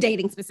in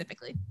dating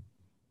specifically?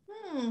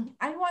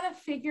 I want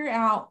to figure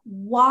out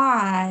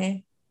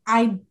why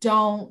I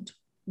don't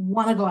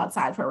want to go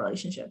outside for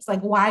relationships.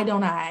 Like, why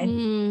don't I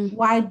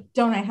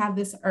have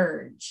this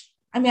urge?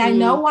 I mean, I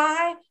know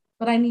why,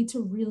 but I need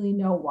to really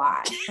know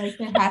why. Like,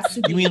 there has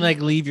to be. You mean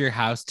like leave your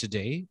house to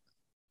date?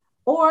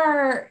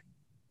 Or,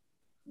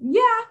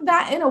 yeah,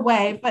 that in a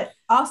way, but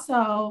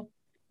also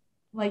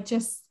like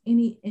just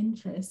any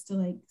interest to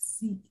like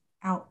seek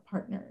out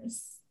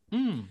partners.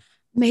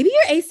 Maybe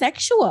you're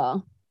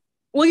asexual.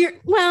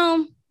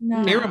 No.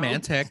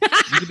 Aromantic.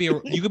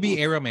 You could be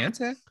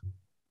aromantic.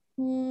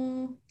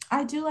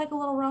 I do like a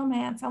little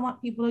romance. I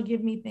want people to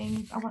give me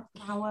things. I want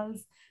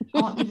flowers. I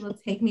want people to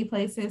take me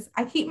places.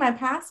 I keep my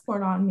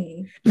passport on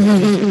me.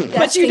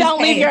 But you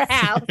don't leave your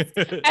house.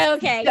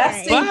 Okay.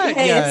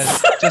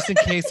 Just in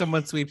case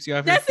someone sweeps you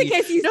off your feet. Just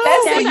in case you step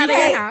out of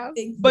your house.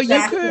 But in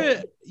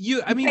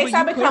case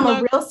I become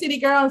a real city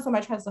girl and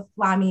somebody tries to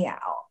fly me out.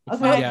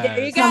 Okay. Yes.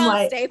 There you go. I'm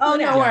like,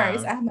 no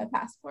worries. I have my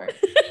passport.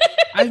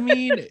 I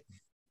mean,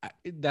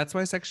 that's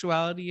why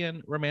sexuality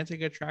and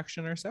romantic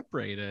attraction are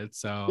separated.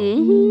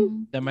 So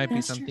that might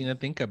be something to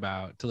think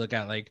about, to look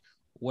at, like,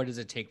 what does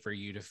it take for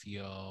you to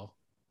feel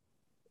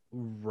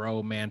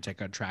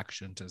romantic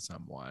attraction to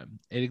someone?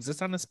 It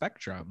exists on a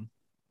spectrum.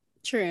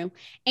 True.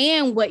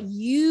 And what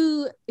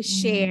you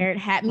shared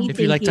had me if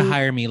you'd like to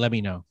hire me, let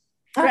me know.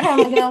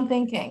 Okay, I'm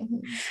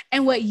thinking.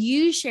 And what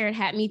you shared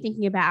had me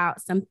thinking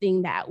about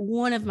something that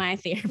one of my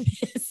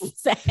therapists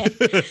said.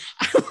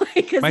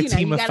 My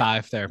team of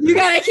 5 therapists. You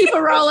got to keep a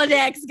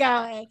Rolodex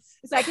going.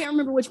 So I can't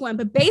remember which one,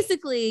 but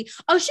basically,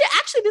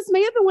 actually, this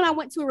may have been when I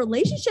went to a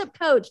relationship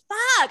coach.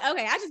 Fuck.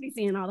 Okay, I just be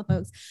seeing all the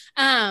folks.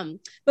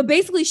 But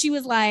basically, she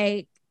was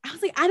like,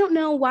 I don't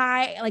know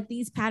why like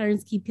these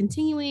patterns keep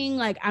continuing.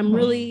 Like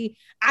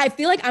I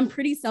feel like I'm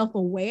pretty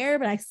self-aware,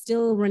 but I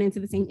still run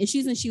into the same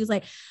issues. And she was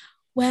like,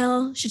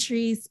 well,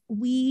 Shatrice,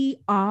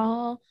 we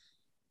all,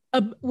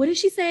 what did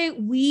she say?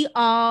 We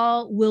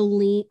all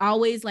will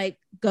always like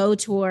go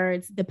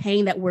towards the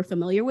pain that we're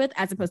familiar with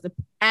as opposed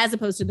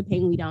to the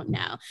pain we don't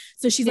know.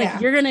 So she's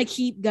like, you're going to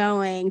keep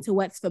going to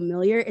what's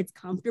familiar. It's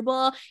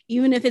comfortable,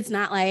 even if it's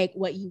not like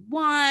what you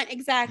want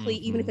exactly,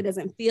 even if it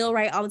doesn't feel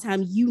right all the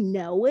time, you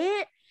know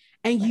it,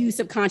 and you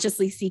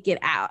subconsciously seek it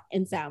out.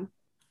 And so,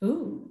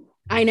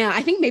 I know.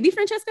 I think maybe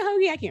Francesca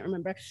Hoagie. I can't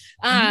remember.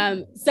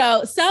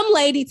 So some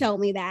lady told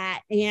me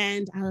that,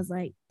 and I was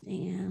like,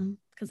 damn,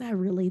 because I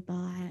really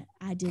thought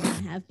I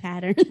didn't have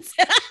patterns.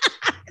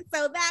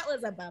 So that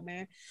was a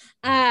bummer.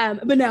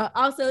 But no,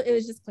 also it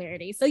was just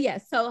clarity. So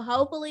yes. So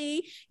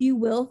hopefully you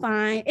will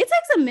find, it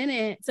takes a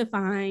minute to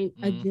find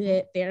a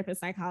good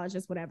therapist,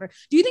 psychologist, whatever.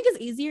 Do you think it's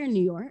easier in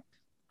New York?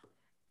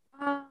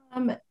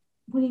 What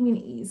do you mean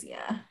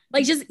easier?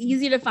 Like just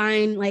easier to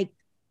find, like,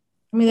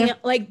 I mean,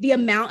 like the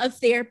amount of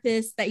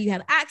therapists that you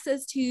have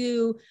access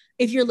to,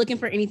 if you're looking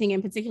for anything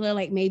in particular,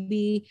 like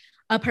maybe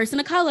a person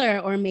of color,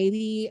 or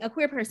maybe a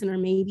queer person, or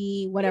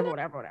maybe whatever.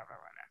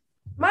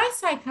 My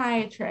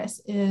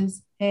psychiatrist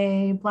is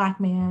a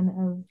Black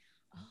man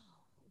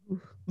of,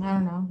 I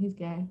don't know, he's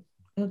gay.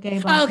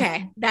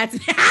 Okay, that's.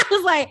 I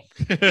was like,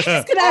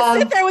 could I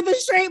sit there with a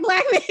straight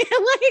Black man?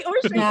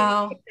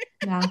 No.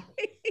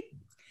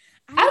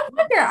 I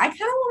wonder. I kind of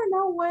want to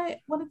know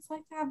what it's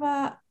like to have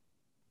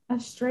a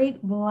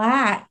straight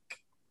Black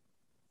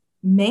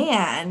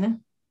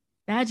man.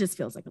 That just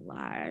feels like a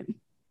lot.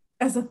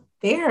 As a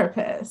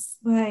therapist,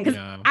 like,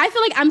 I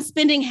feel like I'm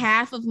spending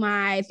half of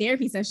my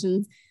therapy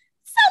sessions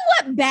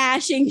somewhat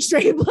bashing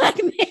straight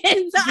Black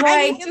men. So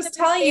right, just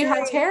telling you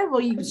how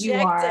terrible you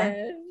are.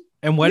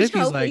 And what if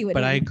he's like,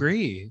 but I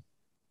agree.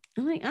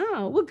 I'm like,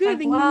 oh, well, good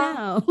thing you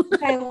know.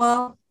 Okay,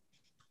 well,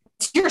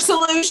 your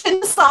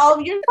solution to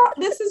solve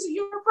this is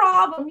your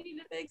problem. You need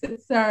to fix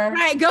it, sir.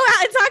 Right. Go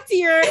out and talk to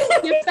your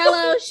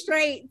fellow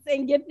straights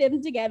and get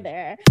them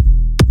together.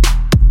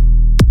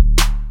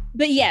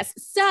 But yes,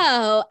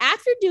 so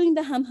after doing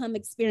the hum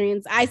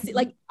experience, I see,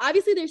 like,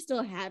 obviously they're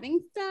still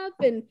having stuff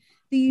and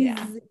these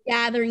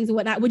gatherings and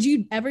whatnot. Would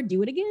you ever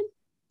do it again?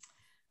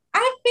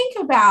 I think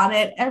about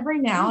it every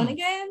now and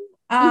again.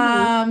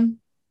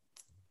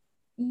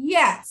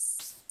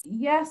 Yes,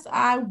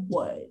 I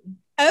would.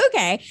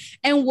 Okay.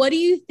 And what do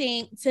you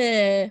think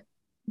to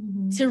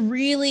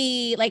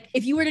really, like,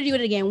 if you were to do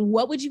it again,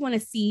 what would you want to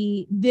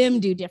see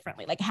them do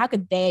differently? Like, how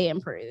could they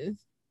improve?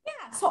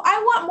 Yeah. So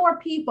I want more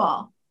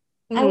people.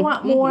 I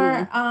want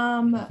more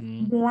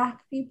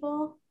Black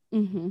people.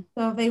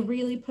 So they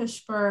really push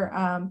for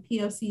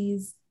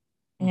POCs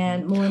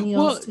and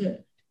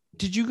millennials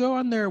Did you go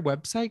on their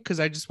website? Because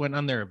I just went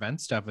on their event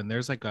stuff, and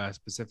there's like a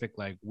specific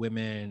like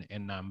women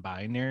and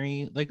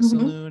non-binary like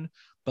saloon,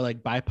 but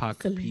like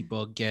BIPOC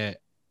people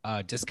get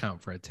a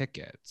discount for a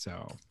ticket.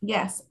 So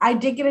yes, I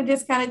did get a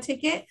discounted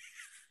ticket.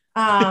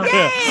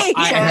 I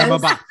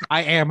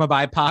am a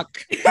BIPOC.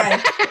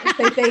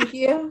 Say thank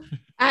you.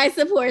 I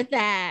support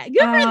that. Good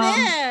for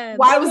them.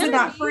 Why was it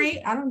not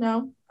free? I don't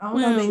know.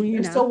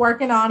 They're still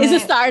working on it.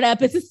 It's a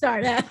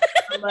startup.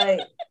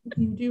 Like,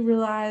 you do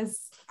realize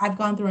I've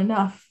gone through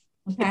enough.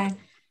 Okay.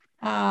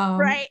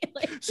 Right.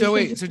 So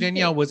wait, so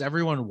Danielle, was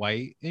everyone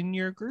white in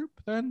your group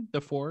then?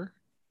 The 4?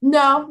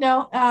 No.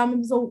 It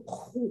was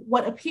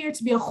what appeared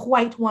to be a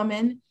white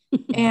woman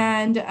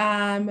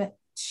and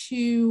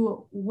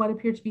 2 what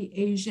appeared to be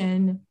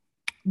Asian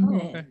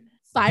men. Okay.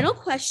 Final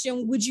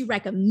question. Would you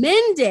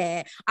recommend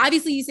it?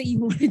 Obviously, you said you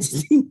wanted to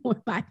see more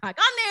BIPOC on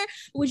there.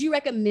 Would you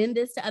recommend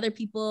this to other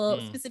people,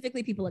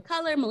 specifically people of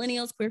color,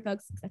 millennials, queer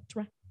folks,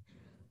 etc.?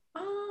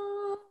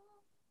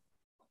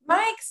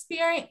 My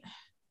experience,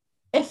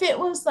 if it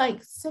was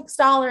like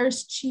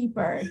 $6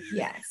 cheaper,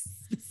 yes.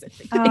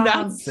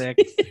 Not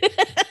 6.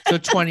 So a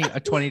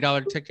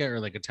 $20 ticket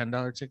or like a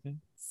 $10 ticket?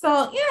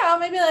 So,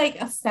 maybe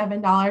like a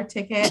 $7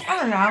 ticket.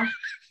 I don't know.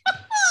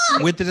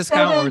 With the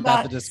discount or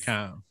without the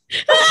discount?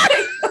 These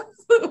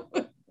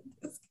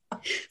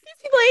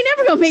people ain't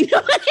never gonna make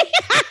no money.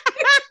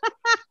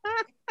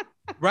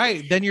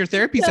 Right. Then your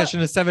therapy session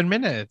is 7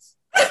 minutes.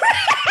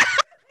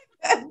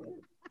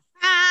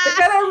 They're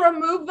gonna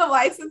remove the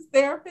licensed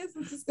therapist.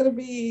 It's just gonna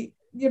be,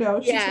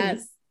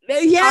 yes.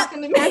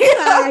 Talking to me.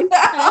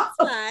 That's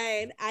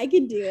fine. I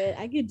can do it.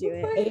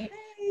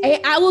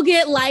 I will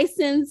get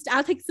licensed.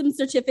 I'll take some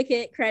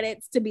certificate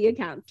credits to be a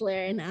counselor,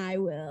 and I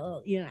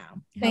will,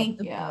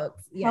 thank you.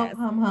 Folks. Yes.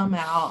 Help hum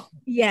out.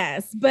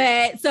 Yes,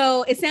 but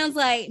so it sounds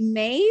like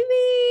maybe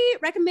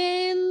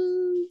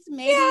recommend,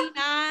 maybe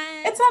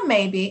not. It's a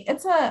maybe.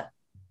 It's a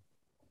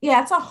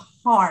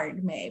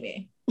hard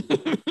maybe.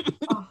 A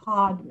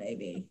hard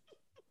maybe,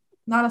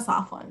 not a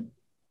soft one.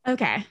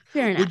 Okay,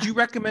 fair enough. Would you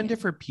recommend it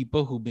for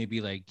people who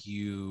maybe like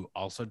you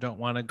also don't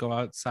want to go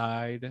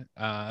outside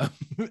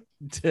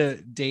to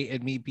date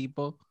and meet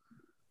people?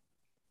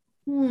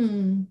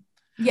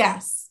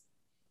 Yes.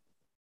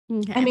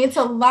 Okay. I mean, it's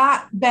a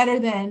lot better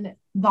than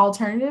the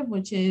alternative,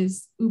 which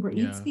is Uber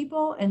Eats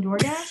people and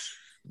DoorDash.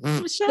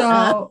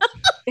 So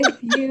if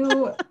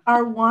you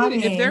are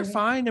wanting, if they're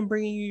fine and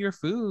bringing you your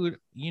food,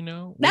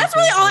 that's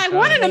really all I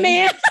want in a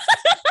man.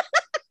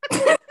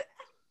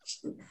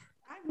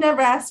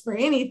 Never asked for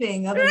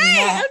anything other than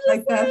that.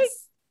 Like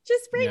that's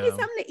just bring me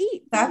something to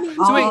eat.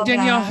 So wait,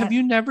 Danielle, have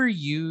you never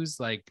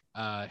used like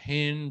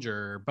Hinge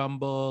or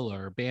Bumble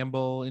or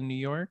Bamble in New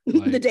York?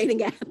 Like, the dating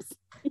apps.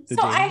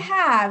 I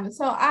have.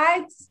 So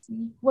I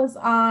was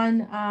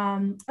on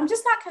I'm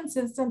just not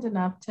consistent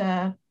enough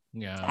to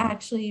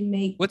actually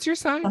make What's your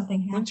sign?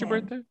 Something happen. When's your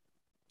birthday?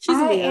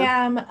 I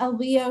am a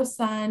Leo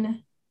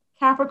sun,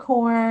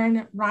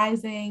 Capricorn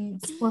rising,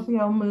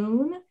 Scorpio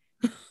moon.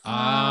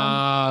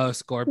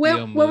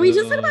 Scorpio moon. Were we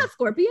just talking about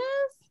Scorpios?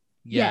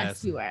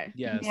 Yes, we were.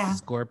 Yes,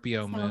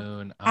 Scorpio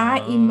moon.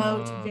 I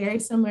emote very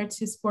similar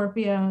to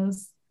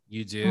Scorpios.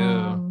 You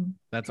do.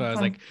 That's why I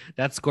was like,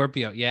 that's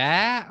Scorpio.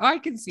 Yeah, I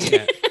can see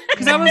it.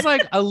 Because I was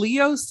like, a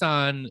Leo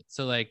sun,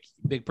 so like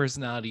big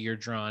personality, you're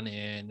drawn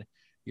in.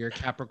 You're a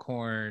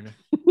Capricorn.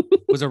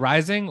 Was it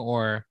rising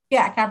or?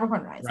 Yeah,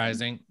 Capricorn rising.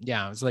 Rising.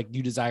 Yeah, it's like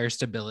you desire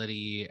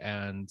stability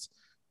and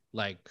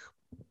like,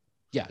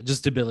 just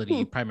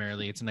stability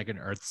primarily. It's in like an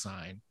earth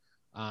sign.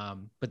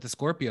 But the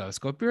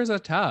Scorpios are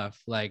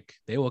tough. Like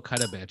they will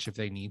cut a bitch if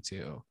they need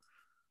to.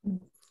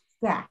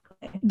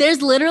 Exactly.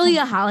 There's literally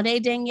a holiday,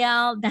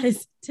 Danielle, that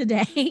is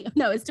today.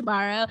 No, it's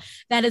tomorrow.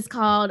 That is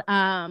called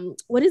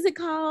what is it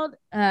called?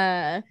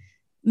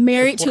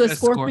 Married to a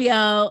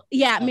Scorpio.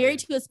 Yeah, married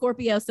to a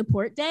Scorpio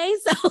support day.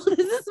 So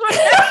this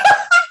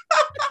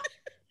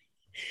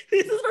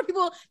is for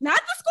people,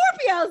 not the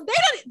Scorpios.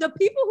 The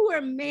people who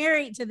are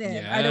married to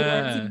them are the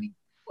ones who need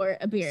support,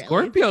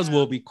 apparently. Scorpios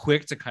will be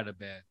quick to cut a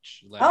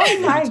bitch. Like, oh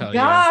my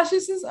gosh,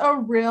 this is a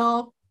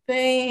real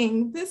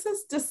thing. This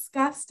is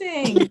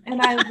disgusting,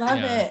 and I love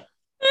it.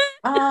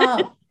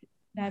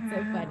 That's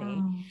so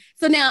funny.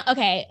 So now,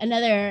 okay,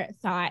 another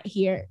thought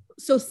here.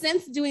 so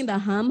since doing the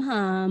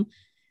hum,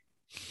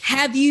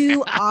 have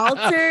you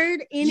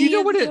altered any? You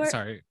know what your... it?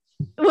 Sorry.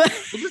 What?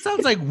 It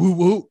sounds like woo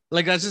woo.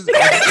 Like that's just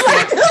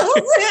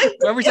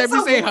every time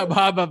you say hum,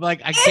 I'm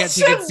like, I can't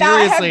take it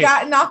seriously. Have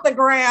gotten off the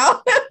ground.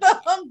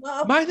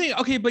 My thing,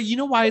 okay, but you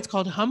know why it's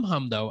called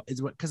hum though?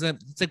 Is what because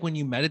it's like when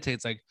you meditate,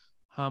 it's like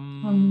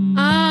hum.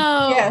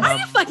 Oh, yes. Are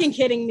you fucking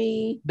kidding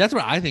me? That's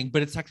what I think,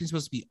 but it's actually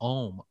supposed to be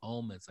om.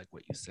 Om is like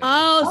what you say.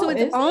 Oh, so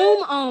it's is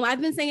om.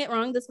 I've been saying it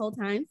wrong this whole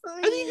time.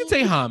 I think you can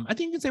say hum. I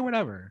think you can say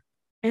whatever.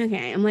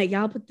 Okay, I'm like,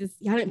 y'all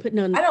didn't put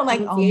no I don't like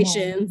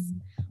pronunciations.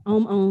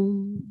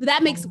 But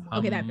that makes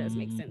okay. That does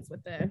make sense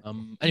with the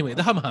Anyway,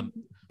 the hum.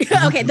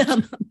 Okay, the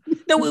hum,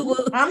 the woo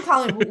woo. I'm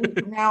calling it woo woo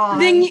from now on.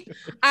 Then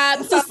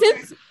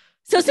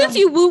since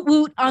you woot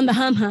woot on the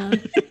hum,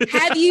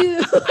 have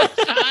you?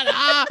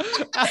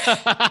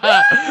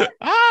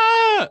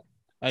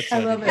 That's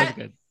funny. I love it. That's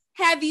good.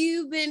 Have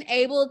you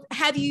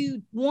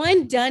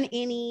done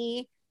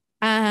any?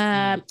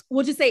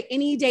 We'll just say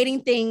any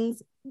dating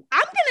things.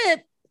 I'm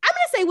gonna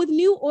say with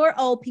new or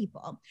old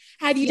people.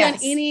 Have you done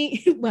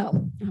any?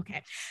 Well,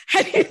 okay.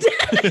 Have you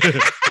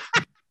done?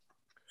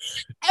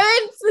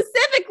 And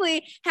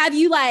specifically, have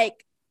you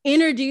like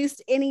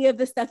introduced any of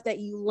the stuff that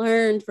you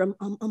learned from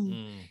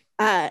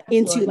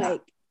into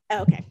like?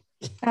 Okay.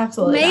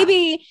 Absolutely.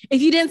 Maybe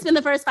if you didn't spend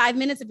the first 5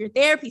 minutes of your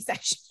therapy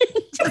session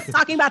just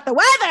talking about the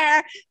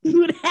weather, you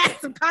would have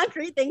some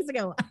concrete things to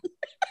go on.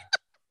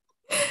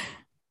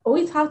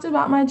 We talked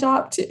about my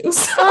job too.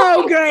 So.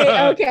 Oh, great.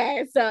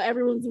 Okay. So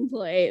everyone's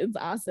employed. It's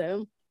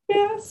awesome.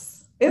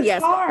 Yes.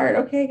 It's hard.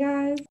 Okay,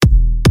 guys.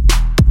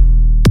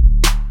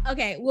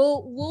 Okay,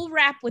 we'll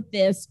wrap with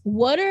this.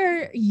 What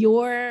are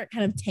your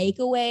kind of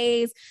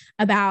takeaways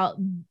about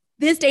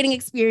this dating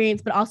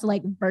experience, but also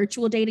like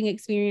virtual dating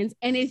experience?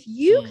 And if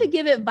you could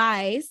give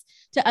advice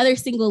to other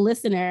single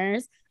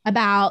listeners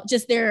about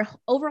just their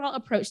overall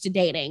approach to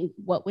dating,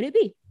 what would it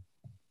be?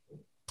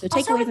 So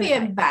I'll start with the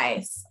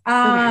advice.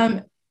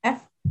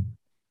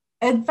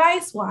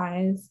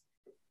 Advice-wise,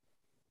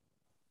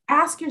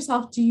 ask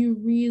yourself, do you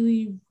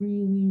really,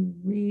 really,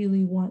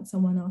 really want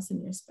someone else in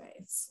your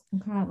space?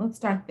 Okay, let's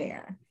start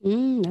there.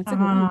 That's a good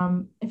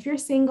one. If you're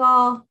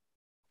single,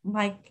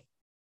 like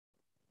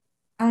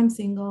I'm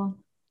single,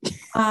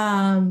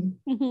 I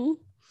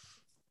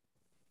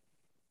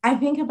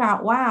think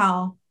about,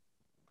 wow,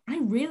 I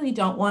really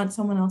don't want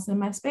someone else in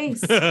my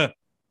space.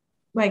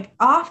 Like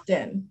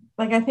often,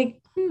 like I think,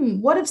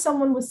 what if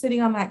someone was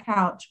sitting on that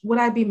couch? Would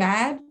I be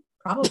mad?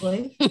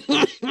 Probably.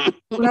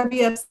 Would I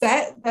be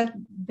upset that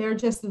they're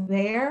just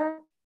there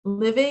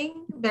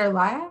living their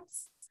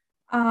lives?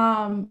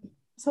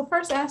 So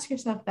first ask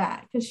yourself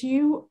that, because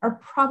you are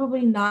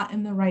probably not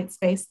in the right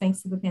space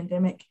thanks to the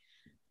pandemic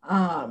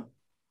to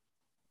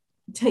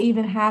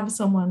even have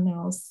someone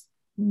else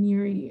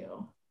near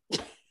you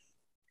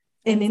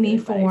in any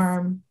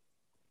form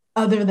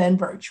other than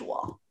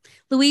virtual.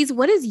 Louise,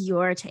 what is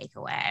your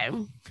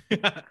takeaway?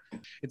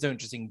 It's so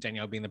interesting,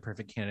 Danielle being the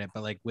perfect candidate,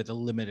 but like with a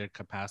limited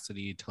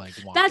capacity to like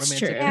want That's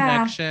romantic true.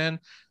 connection.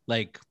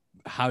 Like,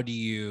 how do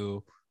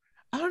you?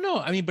 I don't know.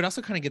 I mean, but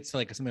also kind of gets to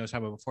like something I was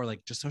talking about before,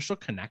 like just social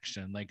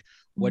connection. Like,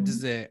 what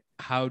does it?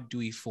 How do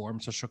we form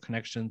social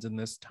connections in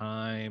this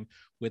time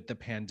with the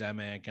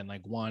pandemic and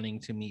like wanting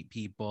to meet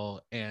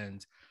people?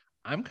 And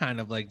I'm kind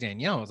of like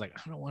Danielle. I was like,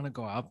 I don't want to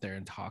go out there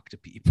and talk to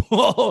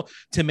people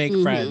to make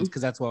friends,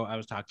 because that's what I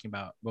was talking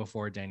about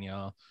before,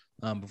 Danielle.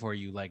 Before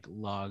you like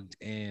logged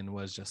in,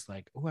 was just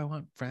like, oh, I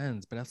want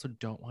friends, but I also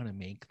don't want to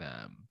make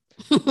them.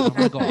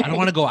 I don't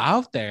want to go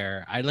out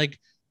there. I like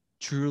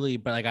truly,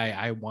 but like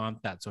I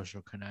want that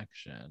social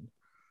connection.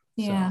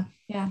 Yeah.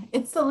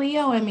 It's the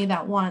Leo in me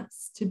that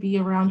wants to be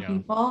around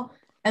people,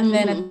 and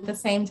then at the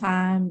same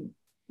time,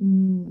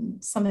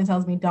 something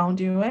tells me don't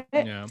do it.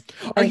 Yeah.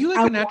 Are you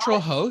like a natural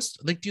host?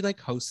 Like, do you like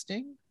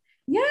hosting?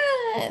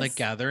 Yes. Like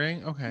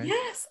gathering? Okay.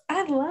 Yes,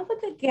 I love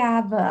it to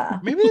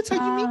gather. Maybe that's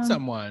how you meet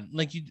someone.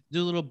 Like you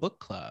do a little book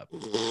club.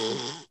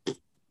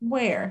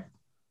 Where?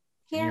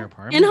 In Here? your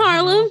apartment? In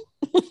Harlem?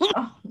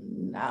 Oh,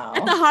 no.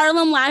 At the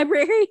Harlem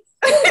Library?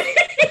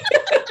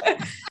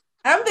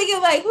 I'm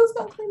thinking like, who's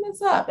gonna clean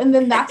this up? And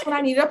then that's when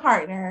I need a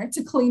partner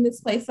to clean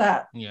this place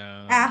up.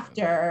 Yeah.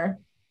 After.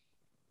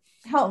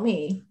 Help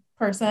me,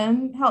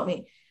 person. Help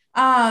me.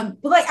 But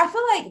like I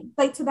feel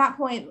like to that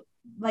point,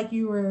 like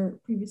you were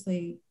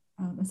previously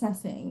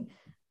assessing,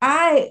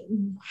 I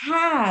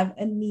have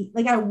a need,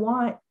 like I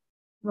want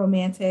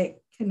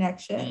romantic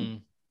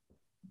connection,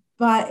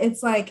 but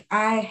it's like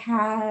I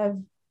have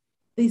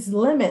these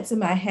limits in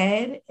my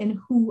head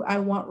in who I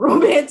want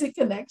romantic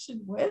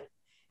connection with.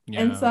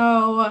 Yeah. And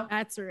so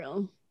that's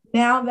real.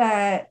 Now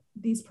that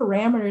these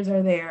parameters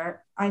are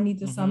there, I need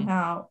to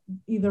somehow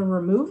either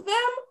remove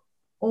them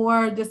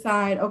or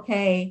decide,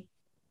 okay,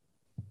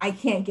 I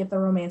can't get the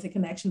romantic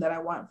connection that I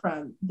want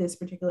from this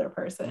particular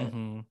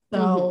person.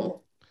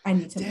 So I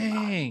need to move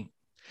on.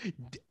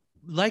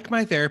 Like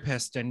my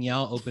therapist,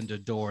 Danielle opened a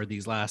door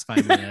these last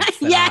 5 minutes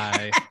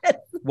that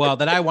Well,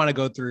 that I want to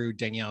go through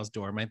Danielle's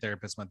door. My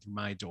therapist went through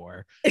my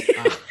door.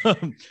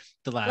 The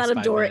last a lot of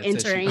 5 door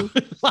minutes that entering.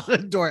 a lot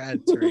of door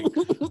entering.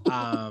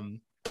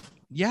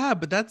 Yeah,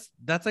 but that's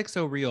like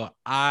so real.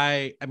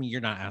 I mean, you're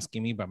not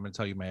asking me, but I'm gonna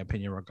tell you my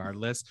opinion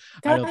regardless.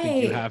 I don't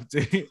think you have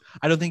to.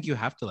 I don't think you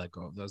have to let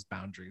go of those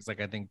boundaries. Like,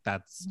 I think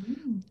that's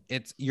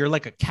you're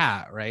like a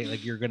cat, right?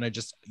 Like, you're gonna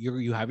just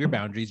you have your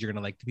boundaries. You're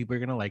gonna like the people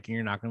you're gonna like, and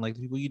you're not gonna like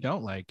the people you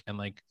don't like, and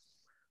like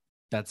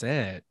that's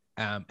it.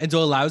 And so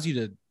it allows you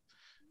to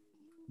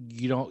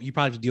you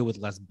probably have to deal with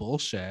less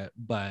bullshit,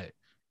 but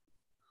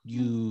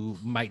you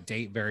might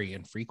date very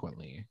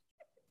infrequently.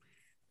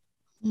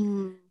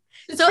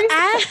 So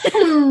are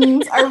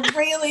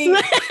really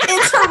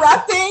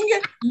interrupting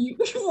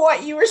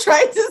what you were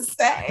trying to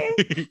say.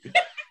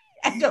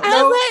 I don't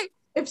know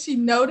if she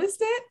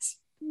noticed it.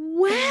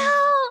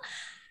 Well,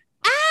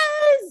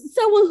 as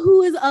someone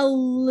who is a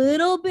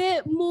little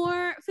bit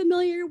more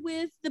familiar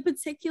with the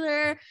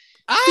particular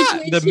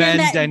the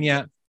men,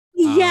 Danielle.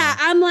 Yeah,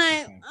 I'm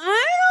like,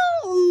 I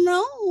don't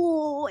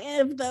know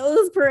if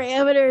those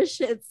parameters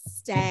should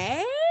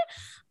stay.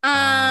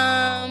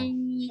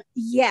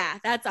 Yeah,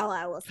 that's all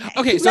I will say.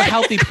 Okay, so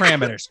healthy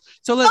parameters.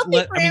 So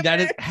I mean, that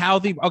is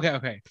healthy.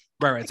 Okay.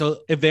 Right. So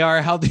if they are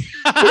healthy,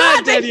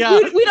 Danielle.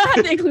 We don't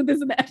have to include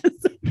this in the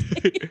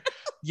episode.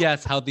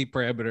 Yes, healthy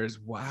parameters.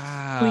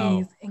 Wow.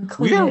 Please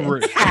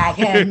include it.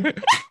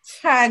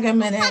 Tag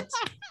him in it.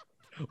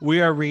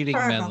 We are reading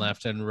men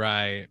left and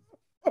right.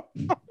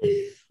 Well,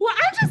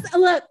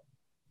 look,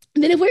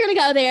 then if we're gonna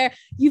go there,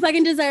 you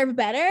fucking deserve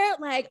better.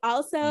 Like,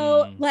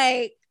 also,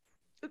 like,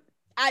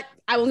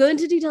 I won't go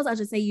into details. I'll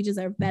just say you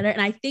deserve better.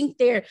 And I think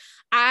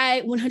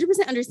I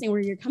 100% understand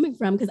where you're coming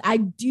from, because I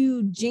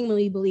do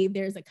genuinely believe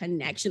there's a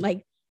connection.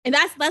 Like, and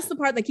that's the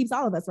part that keeps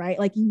all of us, right?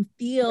 Like, you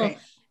feel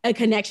a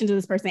connection to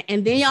this person,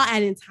 and then y'all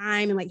add in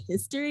time and like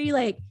history,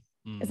 like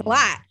it's a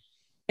lot,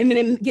 and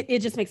then it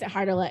just makes it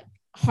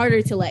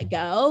harder to let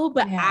go.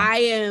 But I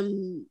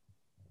am,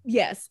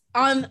 yes,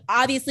 on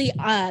obviously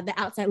the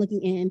outside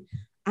looking in,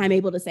 I'm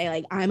able to say,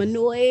 like, I'm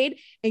annoyed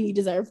and you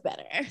deserve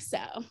better. So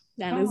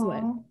that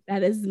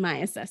is my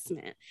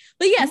assessment.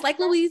 But yes, like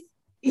Louise,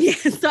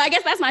 yes. So I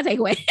guess that's my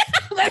takeaway.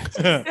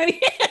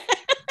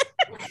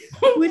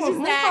 Which is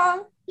that,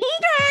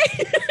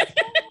 okay.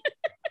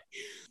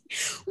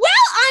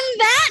 Well, on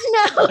that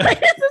note, this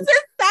is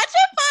just such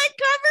a fun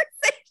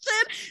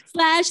conversation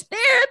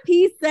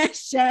 /therapy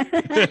session.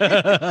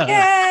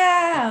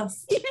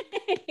 Yes.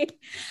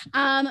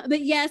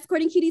 But yes,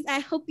 Courting Cuties, I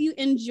hope you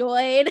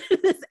enjoyed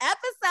this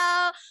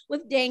episode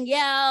with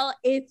Danielle.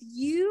 If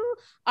you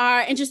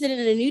are interested in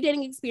a new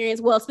dating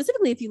experience, well,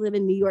 specifically if you live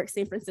in New York,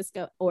 San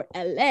Francisco, or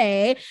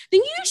LA, then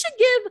you should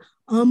give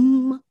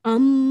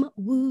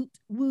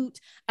woot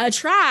a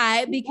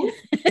try,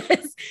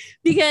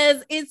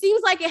 because it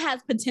seems like it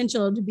has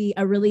potential to be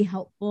a really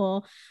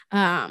helpful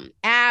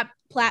app,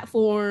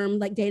 platform,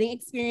 like dating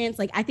experience.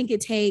 Like, I think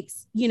it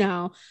takes, I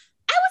would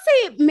say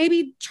it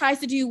maybe tries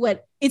to do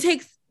what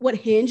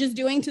Hinge is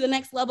doing to the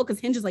next level, because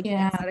Hinge is like, you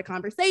gotta start a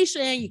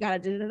conversation, you gotta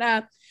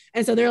da-da-da.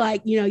 And so they're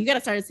like, you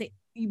gotta start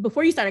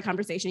before you start a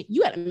conversation,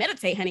 you gotta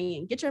meditate, honey,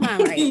 and get your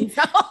mind right.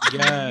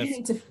 Yes. You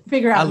need to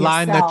figure out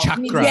align yourself. the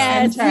chakra.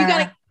 Yes, you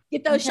gotta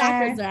get those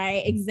chakras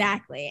right.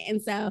 Exactly.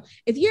 And so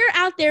if you're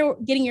out there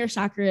getting your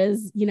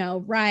chakras,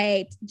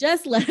 right,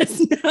 just let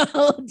us know.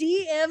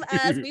 DM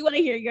us. We want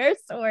to hear your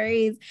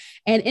stories.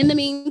 And in the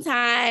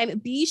meantime,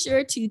 be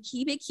sure to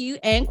keep it cute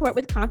and court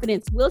with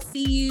confidence. We'll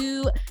see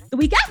you the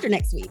week after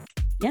next week.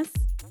 Yes.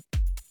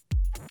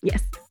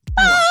 Yes.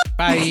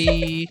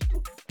 Bye.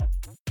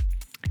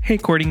 Hey,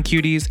 Courting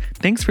Cuties.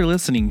 Thanks for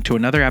listening to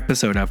another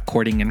episode of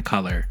Courting in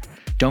Color.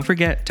 Don't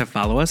forget to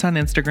follow us on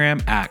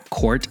Instagram at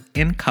Court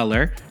in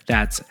Color.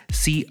 That's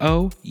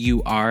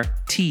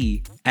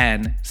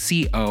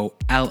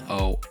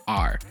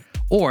COURTNCOLOR.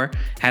 Or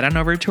head on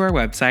over to our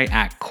website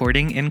at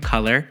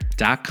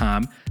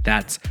courtingincolor.com.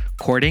 That's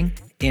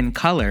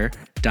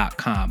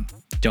courtingincolor.com.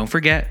 Don't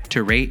forget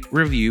to rate,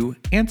 review,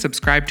 and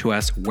subscribe to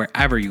us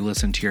wherever you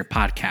listen to your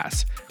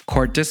podcasts.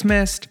 Court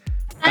dismissed.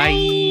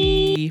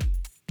 Bye.